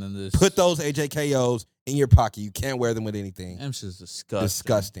better than this. Put those AJKOs in your pocket. You can't wear them with anything. Them shit's disgusting.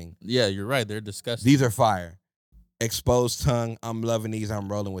 Disgusting. Yeah, you're right. They're disgusting. These are fire. Exposed tongue. I'm loving these.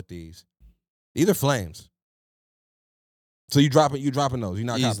 I'm rolling with these. These are flames. So you dropping those. You're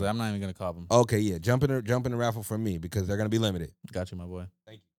not Easily. copping. I'm not even gonna cop them. Okay, yeah. Jump in the raffle for me because they're gonna be limited. Got you, my boy.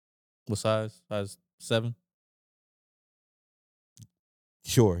 Thank you. What size? Size 7?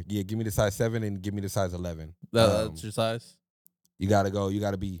 Sure. Yeah, give me the size 7 and give me the size 11. That's your size? You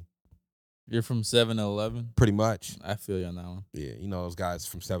gotta be You're from 7 to 11? pretty much. I feel you on that one. Yeah, you know those guys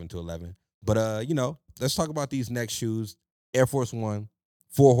from 7 to 11. But let's talk about these next shoes. Air Force One,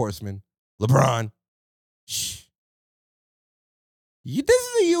 4 Horsemen, LeBron. Shh. This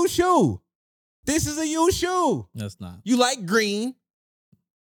is a you shoe. This is a you shoe. That's not. You like green.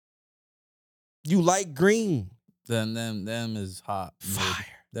 You like green. Then them is hot. Mid. Fire.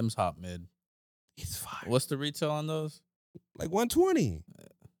 Them's hot mid. It's fire. What's the retail on those? Like 120.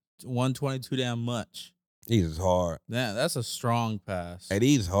 122 damn much. These is hard. Yeah, that's a strong pass. Hey,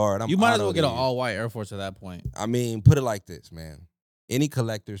 these hard. You might as well auto get an these. all-white Air Force at that point. I mean, put it like this, man. Any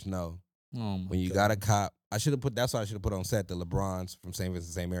collectors know Oh my when you God. got a cop. That's why I should have put on set the LeBrons from St.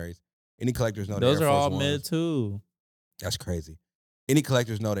 Vincent, St. Mary's. Any collectors know Those the are Air Force all Ones. mid too. That's crazy. Any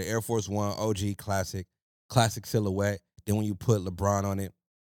collectors know the Air Force One OG classic silhouette. Then when you put LeBron on it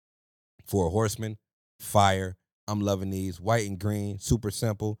for a Horseman, fire. I'm loving these. White and green, super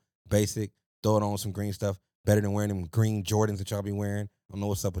simple, basic. Throw it on some green stuff. Better than wearing them green Jordans that y'all be wearing. I don't know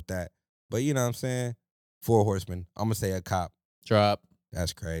what's up with that. But you know what I'm saying? For a Horseman, I'm going to say a cop. Drop.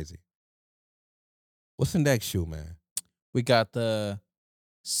 That's crazy. What's the next shoe, man? We got the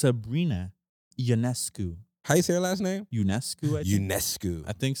Sabrina Ionescu How you say her last name? UNESCO, I think. UNESCO.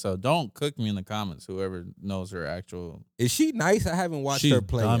 I think so. Don't cook me in the comments, whoever knows her actual. Is she nice? I haven't watched She's her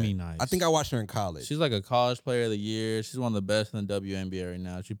play dummy yet. nice. I think I watched her in college. She's like a college player of the year. She's one of the best in the WNBA right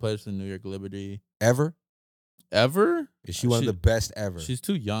now. She plays for the New York Liberty. Ever? Is she one of the best ever? She's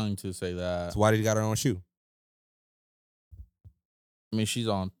too young to say that. So why did you got her own shoe? I mean, she's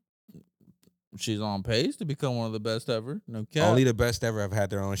on pace to become one of the best ever. No cap. Only the best ever have had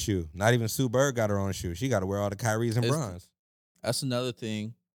their own shoe. Not even Sue Bird got her own shoe. She got to wear all the Kyries and Bronze. That's another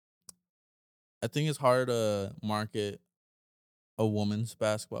thing. I think it's hard to market a woman's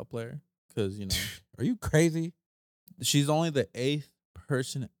basketball player because, you know. Are you crazy? She's only the 8th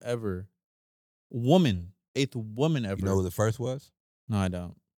person ever. 8th woman ever. You know who the first was? No, I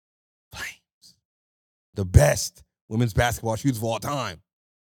don't. Flames. The best women's basketball shoes of all time.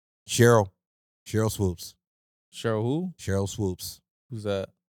 Cheryl Swoops. Cheryl who? Cheryl Swoops. Who's that?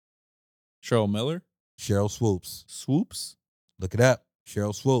 Cheryl Miller? Cheryl Swoops. Swoops? Look it up.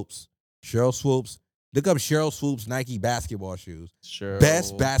 Cheryl Swoops. Cheryl Swoops. Look up Cheryl Swoops Nike basketball shoes.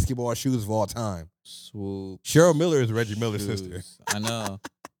 Best basketball shoes of all time. Swoops. Cheryl Miller is Reggie Miller's sister. I know.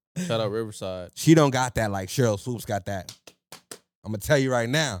 Shout out Riverside. She don't got that like Cheryl Swoops got that. I'm going to tell you right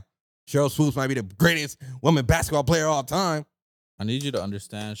now. Cheryl Swoops might be the greatest woman basketball player of all time. I need you to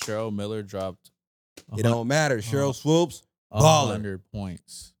understand Cheryl Miller dropped. It don't matter. Cheryl Swoops, baller. 100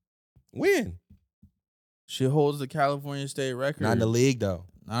 points. When? She holds the California State record. Not in the league, though.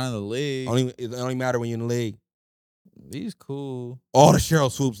 Not in the league. It only matter when you're in the league. These cool. All the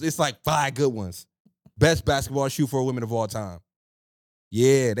Cheryl Swoops. It's like 5 good ones. Best basketball shoe for a woman of all time.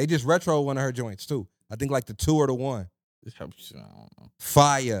 Yeah, they just retro one of her joints, too. I think like the 2 or the 1. I don't know.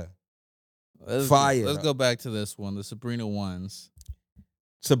 Fire. Let's go back to this one, the Sabrina ones.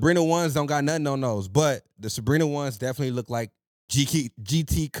 Sabrina ones don't got nothing on those, but the Sabrina ones definitely look like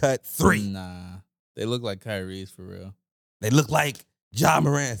GT Cut 3. Nah, they look like Kyrie's for real. They look like Ja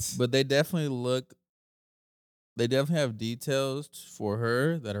Morant's. But they definitely have details for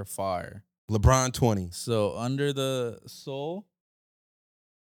her that are fire. LeBron 20. So under the sole,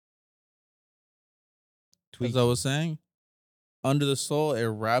 as I was saying, under the sole, it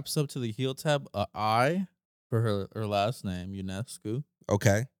wraps up to the heel tab, a I for her last name, UNESCO.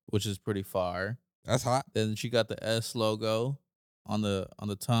 Okay. Which is pretty fire. That's hot. Then she got the S logo on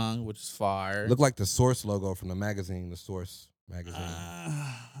the tongue, which is fire. Look like the Source logo from the magazine, the Source magazine.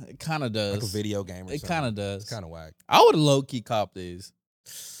 It kind of does. Like a video game or something. It kind of does. It's kind of whack. I would low-key cop these.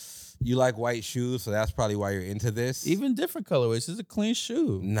 You like white shoes, so that's probably why you're into this. Even different colorways. It's a clean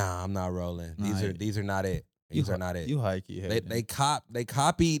shoe. Nah, I'm not rolling. Nah, These are not it. These are not it. You hikey. They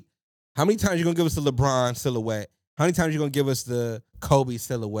copied. How many times you gonna give us the LeBron silhouette? How many times you gonna give us the Kobe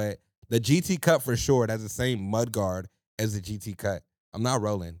silhouette? The GT Cut for sure. That's the same mud guard as the GT Cut. I'm not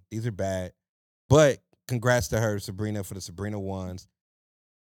rolling. These are bad. But congrats to her, Sabrina, for the Sabrina ones.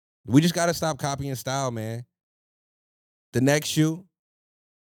 We just gotta stop copying style, man. The next shoe,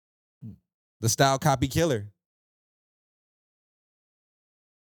 the style copy killer.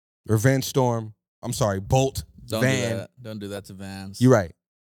 Revenge Storm. I'm sorry, Bolt. Don't Van. do that. Don't do that to Vans. You're right.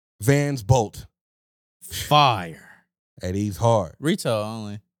 Vans Bolt. Fire. Hey, these hard. Retail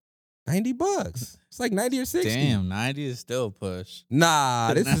only. $90. It's like 90 or 60. Damn, 90 is still a push.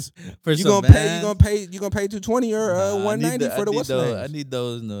 Nah, this is for you some gonna Vans, pay 220 or 190 for the what's name. I need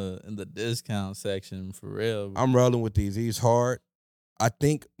those in the discount section for real. I'm rolling with these. These hard. I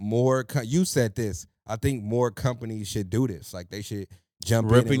think more. You said this. I think more companies should do this. Like they should jump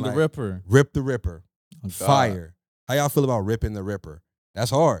in Ripping and the like, Ripper. Rip the Ripper. Oh, Fire. How y'all feel about ripping the Ripper?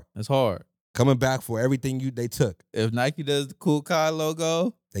 That's hard. It's hard. Coming back for everything they took. If Nike does the Cool Kai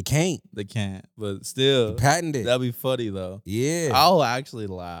logo, they can't. They can't. But still, patented. That'd be funny though. Yeah. I'll actually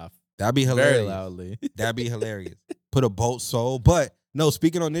laugh. That'd be hilarious. Very loudly. That'd be hilarious. Put a Bolt sole. But no,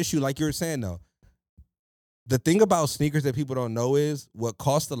 speaking on this shoe, like you were saying though, the thing about sneakers that people don't know is what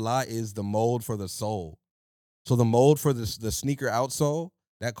costs a lot is the mold for the sole. So the mold for the sneaker outsole,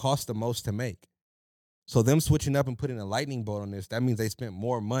 that costs the most to make. So them switching up and putting a lightning bolt on this, that means they spent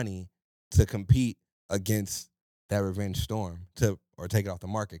more money to compete against that Revenge Storm or take it off the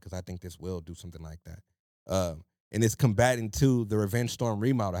market, because I think this will do something like that. And it's combating to the Revenge Storm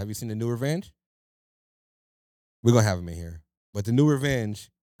remodel. Have you seen the new Revenge? We're going to have them in here. But the new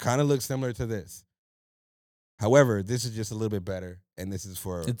Revenge kind of looks similar to this. However, this is just a little bit better, and this is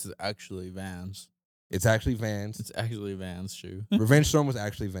for... It's actually Vans. It's actually Vans. It's actually Vans shoe. Revenge Storm was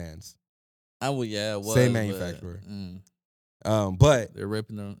actually Vans. Yeah, it was. Same manufacturer. But they're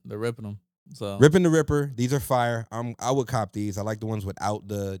ripping them. So ripping the Ripper. These are fire. I would cop these. I like the ones without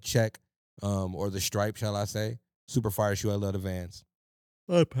the check, or the stripe, shall I say? Super fire shoe. I love the Vans.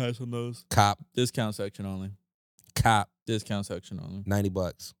 I pass on those. Cop. Discount section only. Cop. Discount section only.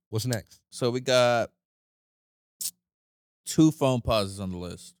 $90. What's next? So we got 2 phone pauses on the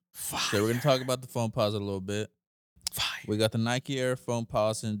list. Fire. So we're gonna talk about the phone pause a little bit. Fire. We got the Nike Air phone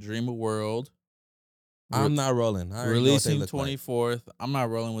pause in Dream of World. I'm not rolling. I already Releasing know what they look 24th. Like. I'm not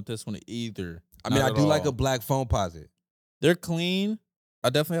rolling with this one either. I mean, Not I do at like a all. black phone posit. They're clean. I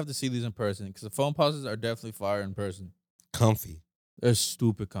definitely have to see these in person because the phone pauses are definitely fire in person. Comfy. They're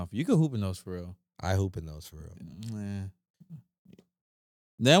stupid comfy. You can hoop in those for real. I hoop in those for real.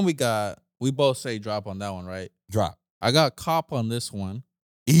 Then we both say drop on that one, right? Drop. I got cop on this one.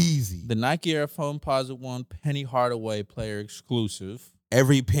 Easy. The Nike Air phone posit one, Penny Hardaway player exclusive.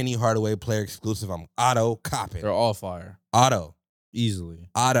 Every Penny Hardaway player exclusive, I'm auto copping. They're all fire. Auto. Easily.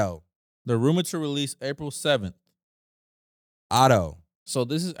 Auto. They're rumored to release April 7th. Auto. So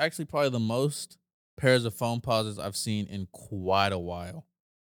this is actually probably the most pairs of phone pauses I've seen in quite a while.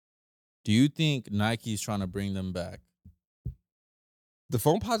 Do you think Nike's trying to bring them back? The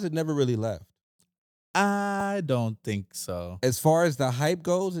phone posit never really left. I don't think so. As far as the hype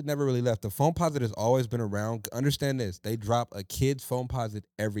goes, it never really left. The phone posit has always been around. Understand this. They drop a kid's phone posit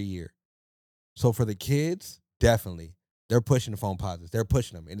every year. So for the kids, definitely. They're pushing the phone posits. They're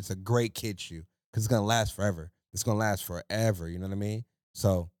pushing them. And it's a great kid shoe because it's going to last forever. It's going to last forever. You know what I mean?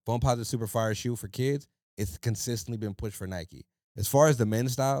 So phone posit super fire shoe for kids. It's consistently been pushed for Nike. As far as the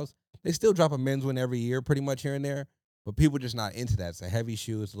men's styles, they still drop a men's one every year pretty much here and there. But people just not into that. It's a heavy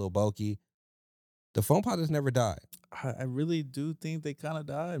shoe. It's a little bulky. The phone posits never died. I really do think they kind of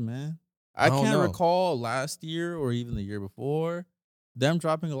died, man. I I don't can't know. recall last year or even the year before them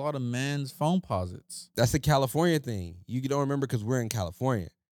dropping a lot of men's phone posits. That's the California thing. You don't remember because we're in California.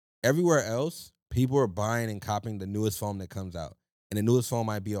 Everywhere else, people are buying and copying the newest phone that comes out. And the newest phone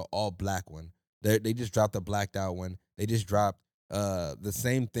might be an all-black one. They just dropped a blacked-out one. They just dropped the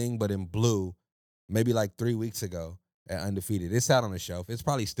same thing but in blue maybe like 3 weeks ago at Undefeated. It's out on the shelf. It's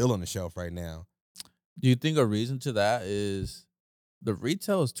probably still on the shelf right now. Do you think a reason to that is the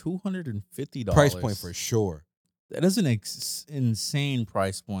retail is $250? Price point for sure. That is an insane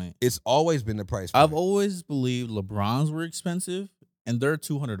price point. It's always been the price point. I've always believed LeBrons were expensive, and they're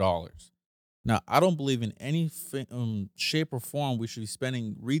 $200. Now, I don't believe in any shape or form we should be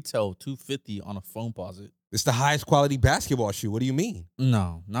spending retail $250 on a phone posit. It's the highest quality basketball shoe. What do you mean?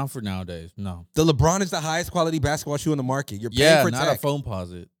 No, not for nowadays. No. The LeBron is the highest quality basketball shoe in the market. You're paying Yeah, for not tech. a phone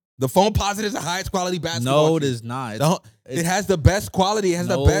posit. The phone posit is the highest quality basketball No, it shoe. is not. It has the best quality. It has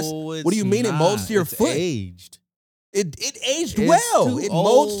the best. What do you mean? It molds to your it's foot. Aged. It aged It's well. too It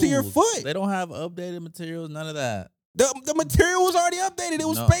molds to your old. foot. They don't have updated materials. None of that. The material was already updated. It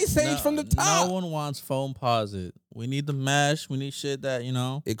was space age from the top. No one wants phone posit. We need the mesh. We need shit that,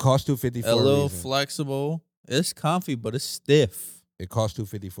 It costs $250 for a little reason. flexible. It's comfy, but it's stiff. It costs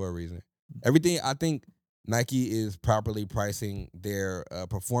 $250 for a reason. Everything, I think Nike is properly pricing their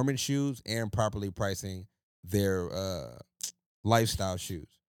performance shoes and properly pricing their lifestyle shoes.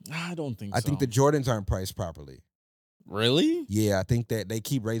 I don't think so. I think the Jordans aren't priced properly. Really? Yeah, I think that they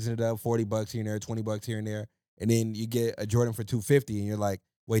keep raising it up, $40 here and there, $20 here and there, and then you get a Jordan for $250, and you're like,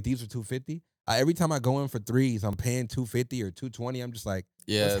 wait, these are $250? Every time I go in for threes, I'm paying $250 or $220. I'm just like,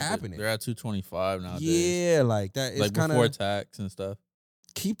 what's happening? They're at $225 nowadays. Yeah, like that. It's like kind before of tax and stuff.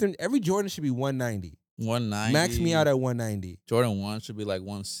 keep them. Every Jordan should be $190. $190. Max me out at $190. Jordan 1 should be like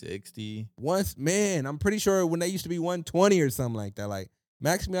 $160. Once, man, I'm pretty sure when they used to be $120 or something like that. Like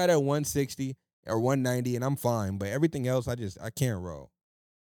max me out at $160 or $190, and I'm fine. But everything else, I can't roll.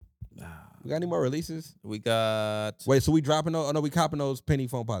 We got any more releases? We got. Wait, so we dropping those? Oh no, we copping those penny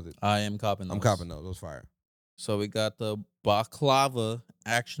phone posits. I am copping those. I'm copping those. Those fire. So we got the Baklava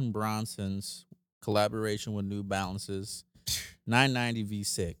Action Bronson's collaboration with New Balances, 990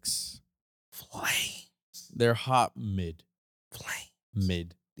 V6. Flame. They're hot mid. Flame.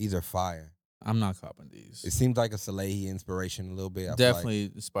 Mid. These are fire. I'm not copping these. It seems like a Salehi inspiration a little bit. I feel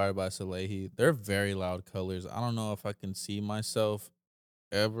Definitely inspired by Salehi. They're very loud colors. I don't know if I can see myself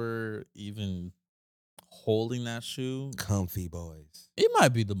ever even holding that shoe. Comfy boys. It might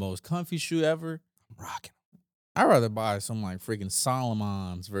be the most comfy shoe ever. I'm rocking. I'd rather buy some like freaking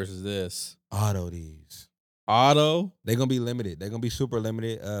Solomon's versus this. Auto these. Auto? They're going to be limited. They're going to be super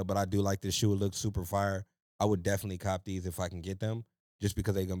limited, but I do like this shoe. It looks super fire. I would definitely cop these if I can get them just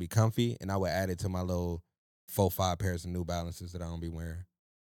because they're going to be comfy, and I would add it to my little 4-5 pairs of New Balances that I don't be wearing.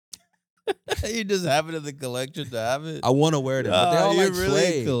 You just have it in the collection to have it? I want to wear them, but they all you're like really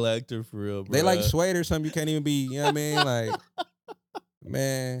suede. a collector for real, bro. They like suede or something. You can't even be, you know what I mean? Like,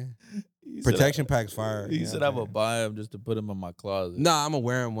 man. Protection packs fire. He said I'm gonna buy them just to put them in my closet. Nah, I'm gonna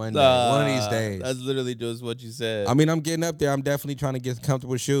wear them one day. One of these days. That's literally just what you said. I mean, I'm getting up there. I'm definitely trying to get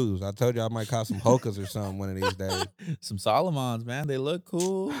comfortable shoes. I told you I might cop some Hokas or something one of these days. Some Solomons, man. They look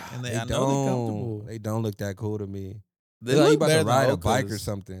cool and I know they're comfortable. They don't look that cool to me. They look look like you about better to ride than a bike Okas. or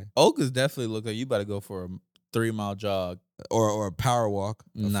something. Okas definitely look like you about to go for a 3-mile jog. Or a power walk,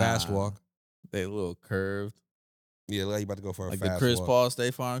 a fast walk. They a little curved. Yeah, like you about to go for a like fast walk. Like the Chris Paul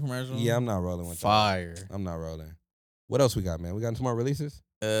State Farm commercial? Yeah, I'm not rolling with Fire. that. I'm not rolling. What else we got, man? We got some more releases?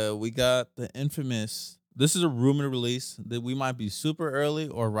 We got the infamous. This is a rumor release that we might be super early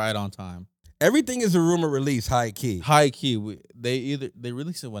or right on time. Everything is a rumor release, high key. High key. They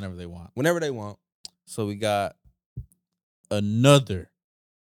release it whenever they want. Whenever they want. So we got another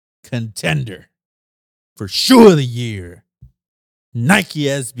contender for shoe of the year. Nike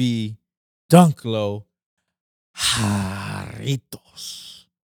SB Dunk Low Jarritos.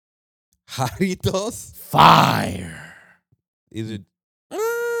 Jarritos? Fire. Is it?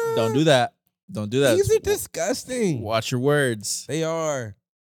 Don't do that. Don't do that. These are disgusting. Watch your words. They are.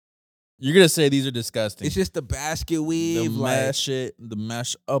 You're going to say these are disgusting. It's just the basket weave. The mesh shit, the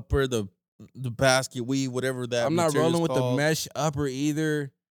mesh upper, the basket weave, whatever that I'm not rolling with called. the mesh upper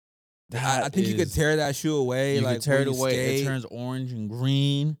either. I think you could tear that shoe away. You like could tear it away. Skate. It turns orange and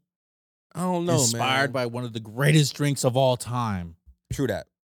green. I don't know, Inspired by one of the greatest drinks of all time. True that.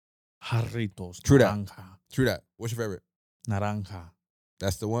 Jarritos. True naranja. that. True that. What's your favorite? Naranja.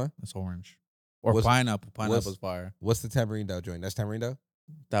 That's the one? That's orange. Or pineapple. Pineapple's fire. What's the tamarindo joint? That's tamarindo?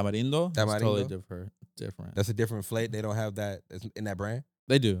 Tamarindo? Tamarindo? It's totally different. That's a different flavor. They don't have that in that brand?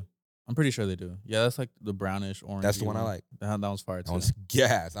 They do. I'm pretty sure they do. Yeah, that's like the brownish orange. That's the one I like. That one's fire too. That one's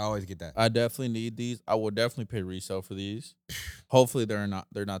gas. I always get that. I definitely need these. I will definitely pay resale for these. Hopefully they're not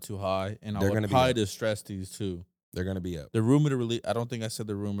too high. And I would probably distress these too. They're gonna be up. The rumor to release, I don't think I said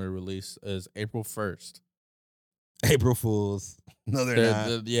the rumor to release is April 1st. April Fools. No, they're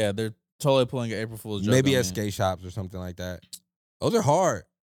not. They're totally pulling an April Fool's joke. Maybe at skate shops or something like that. Those are hard.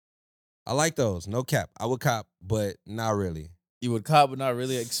 I like those. No cap. I would cop, but not really. You would cop, but not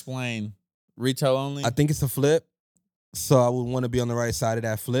really. Explain. Retail only? I think it's a flip, so I would want to be on the right side of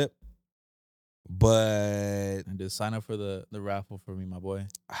that flip. But and just sign up for the raffle for me, my boy.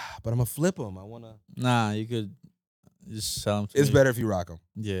 But I'm gonna flip them. I wanna. Nah, you could just sell them. It's better if you rock them.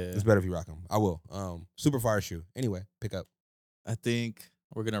 Yeah, it's better if you rock them. I will. Super fire shoe. Anyway, pick up. I think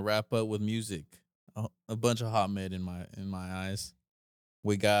we're gonna wrap up with music. A bunch of hot mid in my eyes.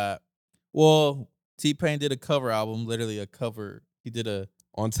 We got T-Pain did a cover album, literally a cover. He did a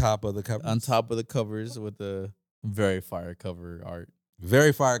on top of the covers. On top of the covers with the very fire cover art.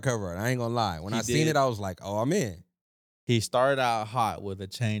 Very fire cover art. I ain't gonna lie. When I seen it, I was like, "Oh, I'm in." He started out hot with "A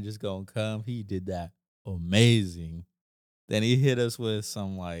Change Is Gonna Come." He did that amazing. Then he hit us with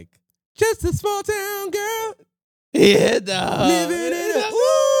some like "Just a Small Town Girl." He hit that. Living it up. Ooh,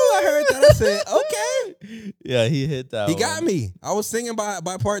 I heard that. I said, "Okay." Yeah, he hit that. He got me. I was singing by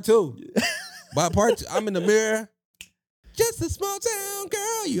part 2. By part 2, I'm in the mirror. Just a small town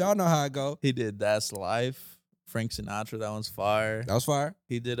girl. You all know how it go. He did That's Life. Frank Sinatra. That one's fire. That was fire.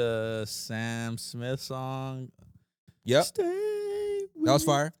 He did a Sam Smith song. Yep. Stay with that was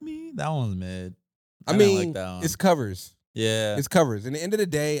fire. Me. That one's mid. I mean, like that one. It's covers. Yeah. It's covers. And at the end of the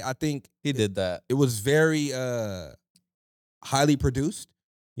day, I think he did that. It was very highly produced.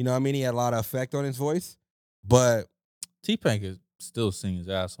 You know what I mean? He had a lot of effect on his voice. But T-Pain could still sing his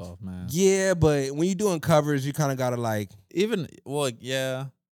ass off, man. Yeah, but when you're doing covers, you kind of got to like... yeah.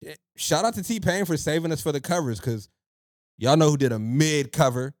 Shout out to T-Pain for saving us for the covers, because y'all know who did a mid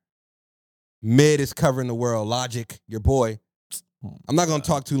cover. Mid is covering the world. Logic, your boy. I'm not going to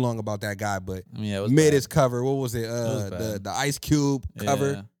talk too long about that guy, but mid is cover. What was it? The Ice Cube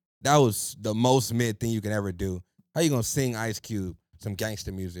cover. Yeah. That was the most mid thing you can ever do. How you going to sing Ice Cube some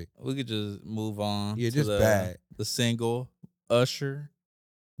gangster music? We could just move on. Yeah, just bad. The single, Usher,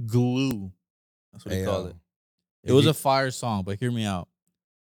 Glue. That's what he called it. It was a fire song, but hear me out.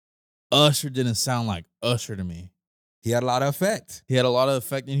 Usher didn't sound like Usher to me. He had a lot of effect.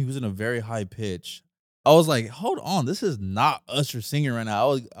 And he was in a very high pitch. I was like, hold on, this is not Usher singing right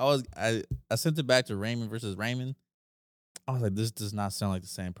now. I sent it back to Raymond versus Raymond. I was like, this does not sound like the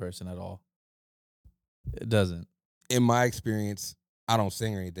same person at all. It doesn't. In my experience, I don't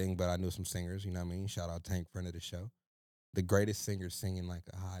sing or anything, but I knew some singers, you know what I mean? Shout out Tank, friend of the show. The greatest singers singing like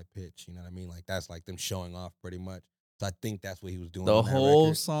a high pitch, you know what I mean? Like that's like them showing off pretty much. So I think that's what he was doing. The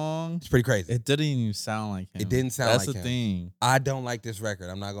whole song, it's pretty crazy. It didn't even sound like him. It didn't sound like him. That's the thing. I don't like this record.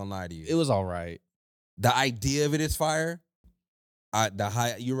 I'm not gonna lie to you. It was all right. The idea of it is fire.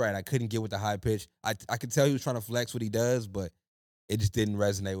 You're right. I couldn't get with the high pitch. I could tell he was trying to flex what he does, but it just didn't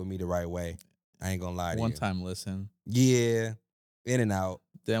resonate with me the right way. I ain't gonna lie to you. One time listen. Yeah, in and out.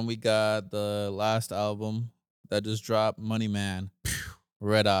 Then we got the last album that just dropped, Money Man,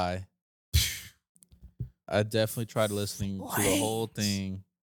 Red Eye. I definitely tried listening to the whole thing.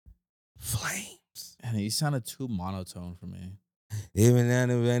 Flames. And he sounded too monotone for me. Even now,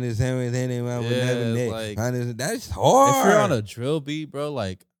 the same thing. Like, That's hard. if you're on a drill beat, bro,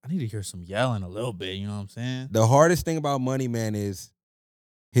 like, I need to hear some yelling a little bit. You know what I'm saying? The hardest thing about Money Man is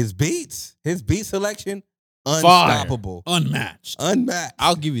his beats. His beat selection, Fire. unstoppable. Unmatched.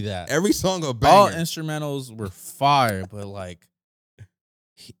 I'll give you that. Every song a banger. All instrumentals were fire, but like,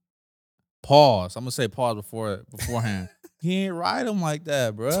 pause. I'm gonna say pause beforehand. He ain't ride him like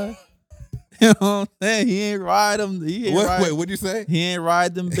that, bro. You know what I'm saying? He ain't ride him. Wait, what'd you say? He ain't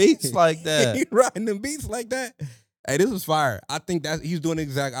ride them beats like that. He ain't riding them beats like that. Hey, this was fire. I think that he's doing the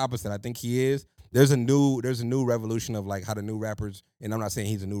exact opposite. I think he is. There's a new revolution of like how the new rappers, and I'm not saying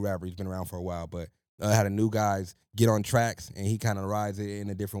he's a new rapper. He's been around for a while, but how the new guys get on tracks and he kind of rides it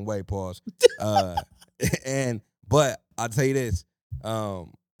in a different way. Pause. But I'll tell you this. And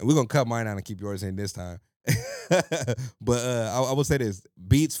we're gonna cut mine out and keep yours in this time. But I will say this: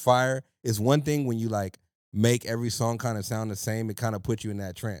 beats fire is one thing when you like make every song kind of sound the same. It kind of puts you in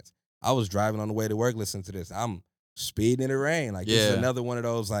that trance. I was driving on the way to work listening to this. I'm speeding in the rain. Like this is another one of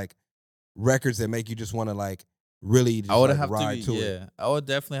those like records that make you just want to like really just ride to it. I would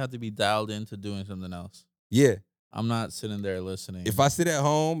definitely have to be dialed into doing something else. Yeah, I'm not sitting there listening. If I sit at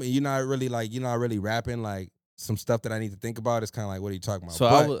home and you're not really rapping like some stuff that I need to think about, it's kind of like, what are you talking about?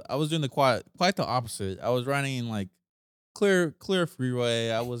 So I was doing quite the opposite. I was running in like clear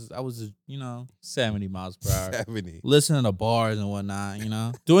freeway. I was 70 miles per hour. 70. Listening to bars and whatnot,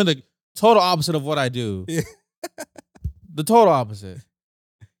 doing the total opposite of what I do. Yeah. The total opposite.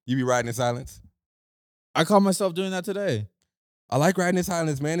 You be riding in silence? I caught myself doing that today. I like riding in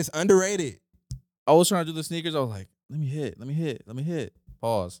silence, man. It's underrated. I was trying to do the sneakers. I was like, let me hit.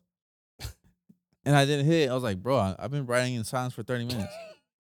 Pause. And I didn't hit. I was like, bro, I've been riding in silence for 30 minutes.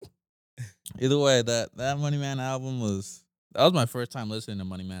 Either way, that Money Man album was my first time listening to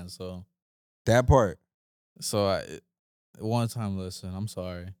Money Man. So that part. So one time listen. I'm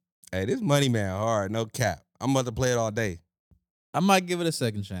sorry. Hey, this Money Man hard, no cap. I'm about to play it all day. I might give it a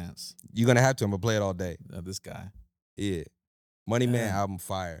second chance. You're gonna have to. I'm gonna play it all day. This guy. Yeah. Money Man album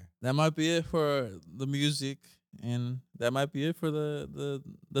fire. That might be it for the music, and that might be it for the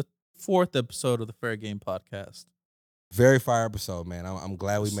 4th episode of the Fair Game Podcast. Very fire episode, man. I'm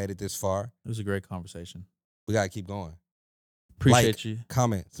glad we made it this far. It was a great conversation. We gotta keep going. Appreciate you.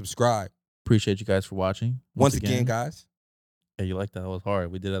 Comment, subscribe. Appreciate you guys for watching. Once again, guys. Hey, you like that? That was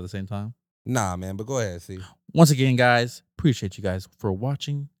hard. We did it at the same time. Nah, man, but go ahead, see. Once again, guys, appreciate you guys for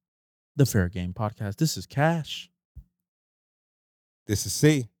watching the Fair Game Podcast. This is Cash. This is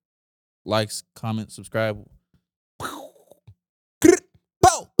C. Likes, comment, subscribe. Bow,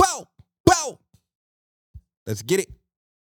 bow, bow. Let's get it.